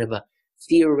is kind of a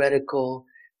theoretical,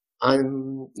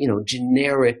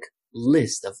 generic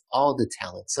list of all the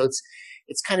talent. So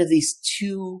it's kind of these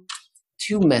two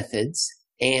methods,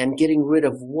 and getting rid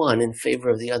of one in favor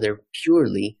of the other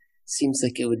purely seems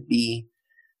like it would be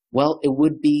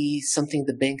something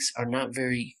the banks are not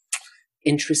very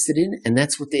interested in. And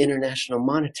that's what the International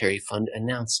Monetary Fund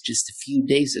announced just a few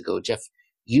days ago. Jeff,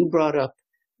 you brought up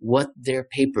what their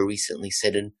paper recently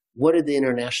said, and what did the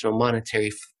International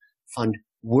Monetary Fund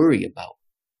worry about?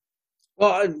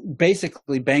 Well,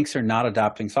 basically, banks are not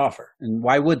adopting SOFR. And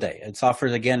why would they? And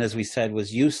SOFR, again, as we said,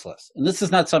 was useless. And this is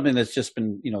not something that's just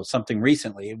been, something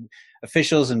recently.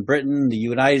 Officials in Britain, the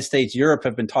United States, Europe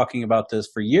have been talking about this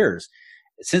for years.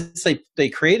 Since they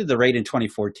created the rate in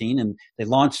 2014 and they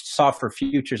launched SOFR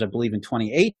futures, I believe, in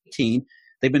 2018,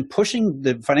 they've been pushing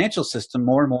the financial system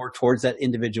more and more towards that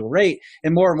individual rate.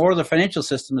 And more the financial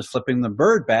system is flipping the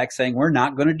bird back, saying, we're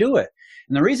not going to do it.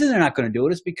 And the reason they're not going to do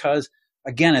it is because,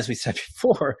 again, as we said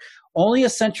before, only a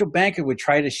central banker would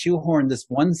try to shoehorn this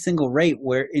one single rate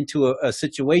into a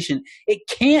situation. It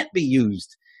can't be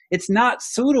used. It's not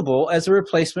suitable as a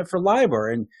replacement for LIBOR.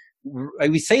 And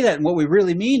we say that, and what we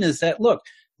really mean is that, look,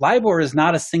 LIBOR is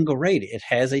not a single rate. It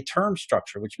has a term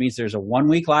structure, which means there's a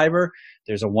 1-week LIBOR,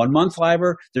 there's a 1-month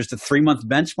LIBOR, there's the 3-month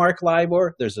benchmark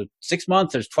LIBOR, there's a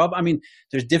 6-month, there's 12. I mean,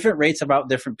 there's different rates about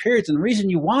different periods. And the reason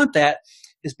you want that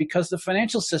is because the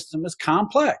financial system is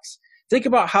complex. Think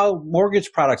about how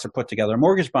mortgage products are put together,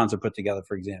 mortgage bonds are put together,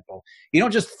 for example. You don't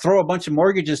just throw a bunch of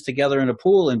mortgages together in a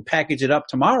pool and package it up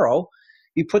tomorrow.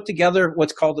 You put together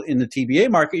what's called in the TBA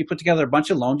market, you put together a bunch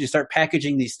of loans, you start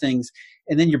packaging these things,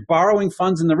 and then you're borrowing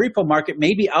funds in the repo market,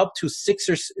 maybe up to 6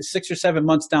 or 7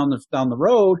 months down the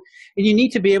road. And you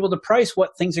need to be able to price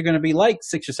what things are going to be like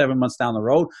 6 or 7 months down the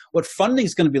road, what funding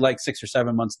is going to be like 6 or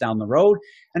 7 months down the road.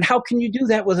 And how can you do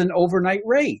that with an overnight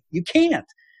rate? You can't.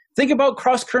 Think about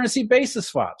cross-currency basis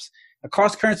swaps. A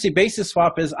cross-currency basis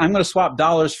swap is I'm going to swap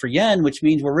dollars for yen, which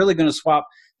means we're really going to swap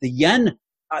the yen,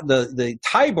 the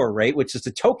TIBOR rate, which is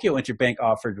the Tokyo Interbank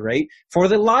offered rate, for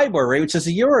the LIBOR rate, which is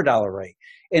the Eurodollar rate.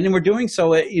 And then we're doing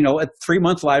so at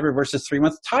 3-month LIBOR versus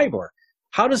 3-month TIBOR.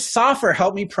 How does SOFR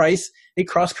help me price a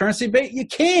cross-currency base? You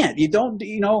can't. You don't,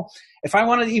 if I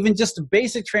wanted even just a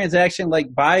basic transaction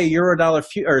like buy a Eurodollar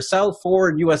or sell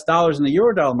forward US dollars in the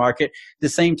Eurodollar market, at the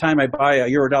same time I buy a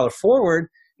Eurodollar forward,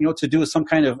 to do some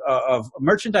kind of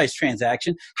merchandise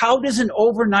transaction, how does an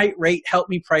overnight rate help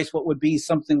me price what would be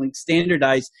something like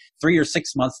standardized 3 or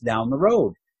 6 months down the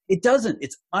road? It doesn't.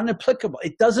 It's unapplicable.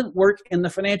 It doesn't work in the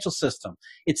financial system.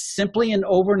 It's simply an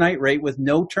overnight rate with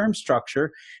no term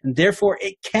structure, and therefore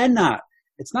it cannot.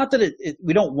 It's not that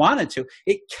we don't want it to.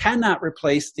 It cannot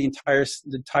replace the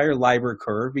entire LIBOR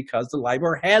curve because the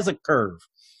LIBOR has a curve,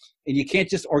 and you can't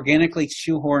just organically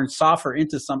shoehorn SOFR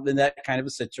into something that kind of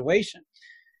a situation.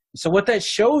 So what that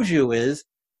shows you is,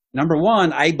 number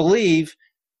one, I believe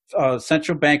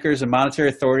central bankers and monetary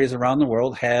authorities around the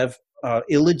world have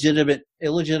illegitimate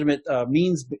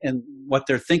means in what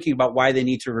they're thinking about why they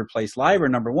need to replace LIBOR,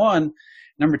 number one.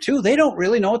 Number two, they don't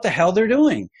really know what the hell they're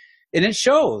doing. And it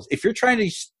shows. If you're trying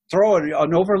to throw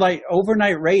an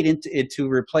overnight rate into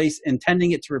replace,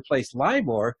 intending it to replace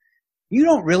LIBOR, you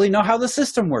don't really know how the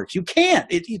system works. You can't.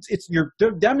 You're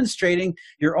demonstrating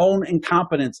your own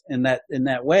incompetence in that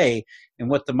way. And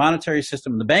what the monetary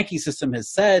system, the banking system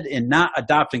has said in not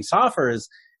adopting SOFR is,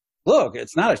 look,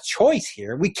 it's not a choice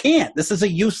here. We can't. This is a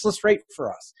useless rate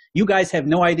for us. You guys have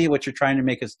no idea what you're trying to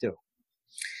make us do.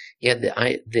 Yeah, the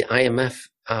IMF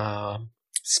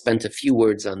spent a few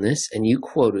words on this, and you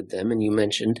quoted them, and you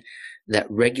mentioned that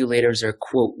regulators are,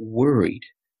 quote, worried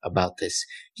about this.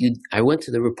 I went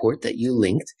to the report that you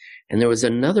linked, and there was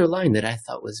another line that I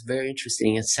thought was very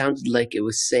interesting. It sounded like it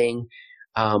was saying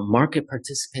market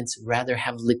participants rather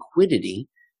have liquidity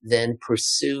than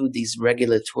pursue these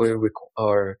regulatory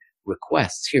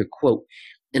requests. Here, quote,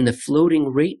 in the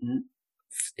floating rate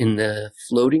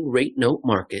note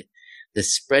market, the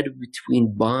spread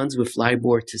between bonds with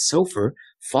LIBOR to SOFR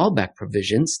fallback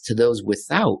provisions to those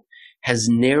without has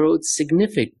narrowed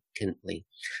significantly,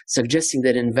 suggesting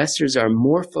that investors are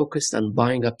more focused on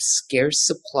buying up scarce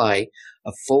supply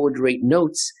of forward rate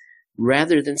notes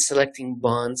rather than selecting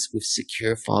bonds with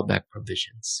secure fallback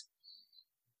provisions.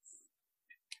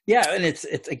 Yeah, and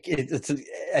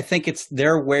I think it's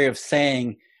their way of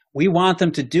saying we want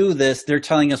them to do this. They're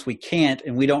telling us we can't,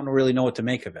 and we don't really know what to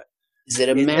make of it. Is it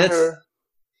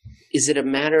a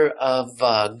matter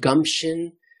of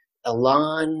gumption,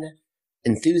 elan,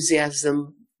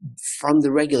 enthusiasm from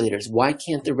the regulators? Why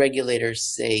can't the regulators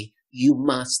say you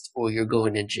must or you're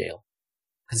going to jail?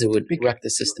 Because it would wreck the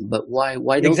system. But why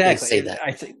don't they say that?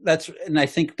 I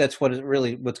think that's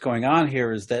what's going on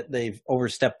here is that they've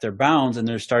overstepped their bounds, and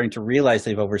they're starting to realize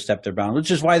they've overstepped their bounds,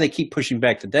 which is why they keep pushing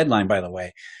back the deadline, by the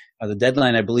way. The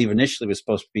deadline, I believe, initially was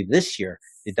supposed to be this year,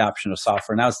 the adoption of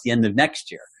SOFR. Now it's the end of next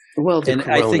year. Well,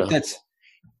 I think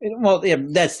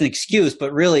that's an excuse,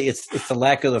 but really it's the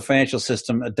lack of the financial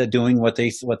system doing what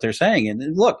they're saying.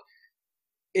 And look,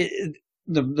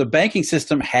 the banking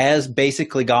system has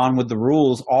basically gone with the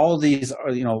rules. All of these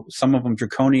are, some of them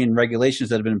draconian regulations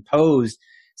that have been imposed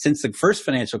since the first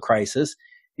financial crisis.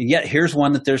 And yet here's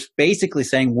one that they're basically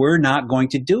saying we're not going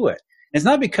to do it. It's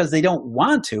not because they don't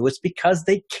want to, it's because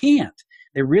they can't.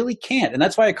 They really can't. And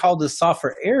that's why I call this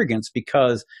SOFR arrogance,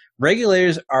 because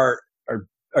regulators are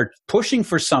pushing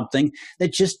for something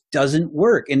that just doesn't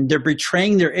work. And they're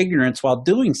betraying their ignorance while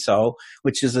doing so,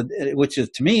 which is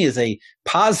to me is a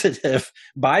positive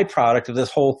byproduct of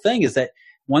this whole thing, is that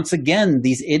once again,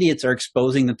 these idiots are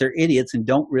exposing that they're idiots and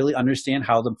don't really understand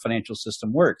how the financial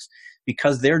system works,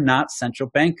 because they're not central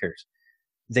bankers.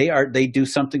 They do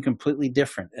something completely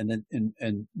different,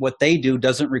 and what they do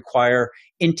doesn't require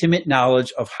intimate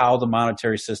knowledge of how the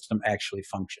monetary system actually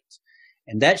functions.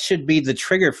 And that should be the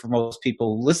trigger for most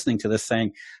people listening to this,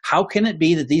 saying, how can it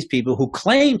be that these people who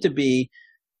claim to be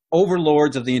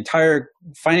overlords of the entire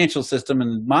financial system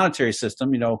and monetary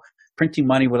system, printing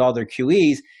money with all their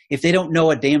QEs, if they don't know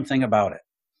a damn thing about it?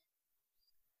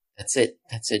 That's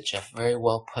it, Jeff. Very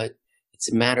well put.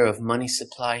 It's a matter of money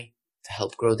supply to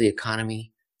help grow the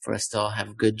economy, for us to all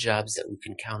have good jobs that we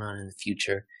can count on in the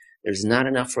future. There's not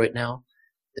enough right now.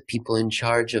 The people in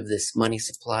charge of this money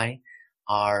supply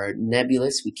are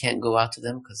nebulous. We can't go out to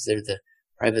them because they're the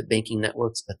private banking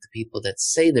networks, but the people that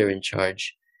say they're in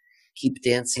charge keep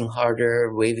dancing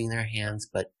harder, waving their hands,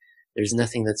 but there's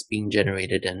nothing that's being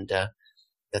generated. And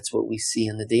that's what we see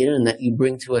in the data, and that you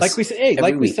bring to us.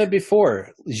 We said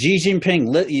before, Xi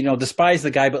Jinping, despise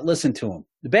the guy, but listen to him.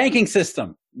 The banking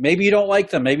system, maybe you don't like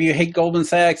them. Maybe you hate Goldman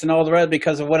Sachs and all the rest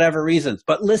because of whatever reasons,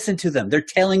 but listen to them. They're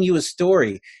telling you a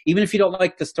story. Even if you don't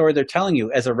like the story they're telling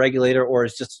you as a regulator or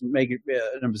as just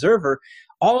an observer,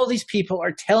 all of these people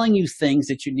are telling you things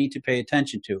that you need to pay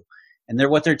attention to. And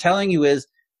what they're telling you is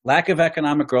lack of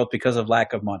economic growth because of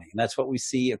lack of money. And that's what we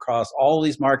see across all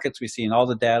these markets. We see in all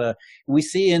the data. And we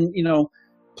see in,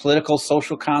 political,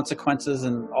 social consequences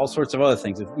and all sorts of other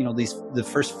things. The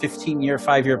first 15-year,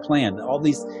 5-year plan, all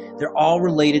these, they're all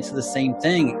related to the same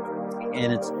thing.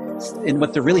 And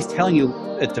what they're really telling you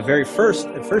at the very first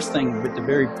thing at the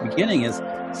very beginning is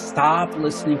stop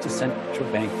listening to central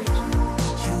bankers.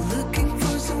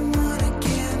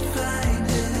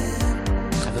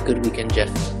 Have a good weekend, Jeff.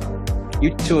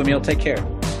 You too, Emil. Take care.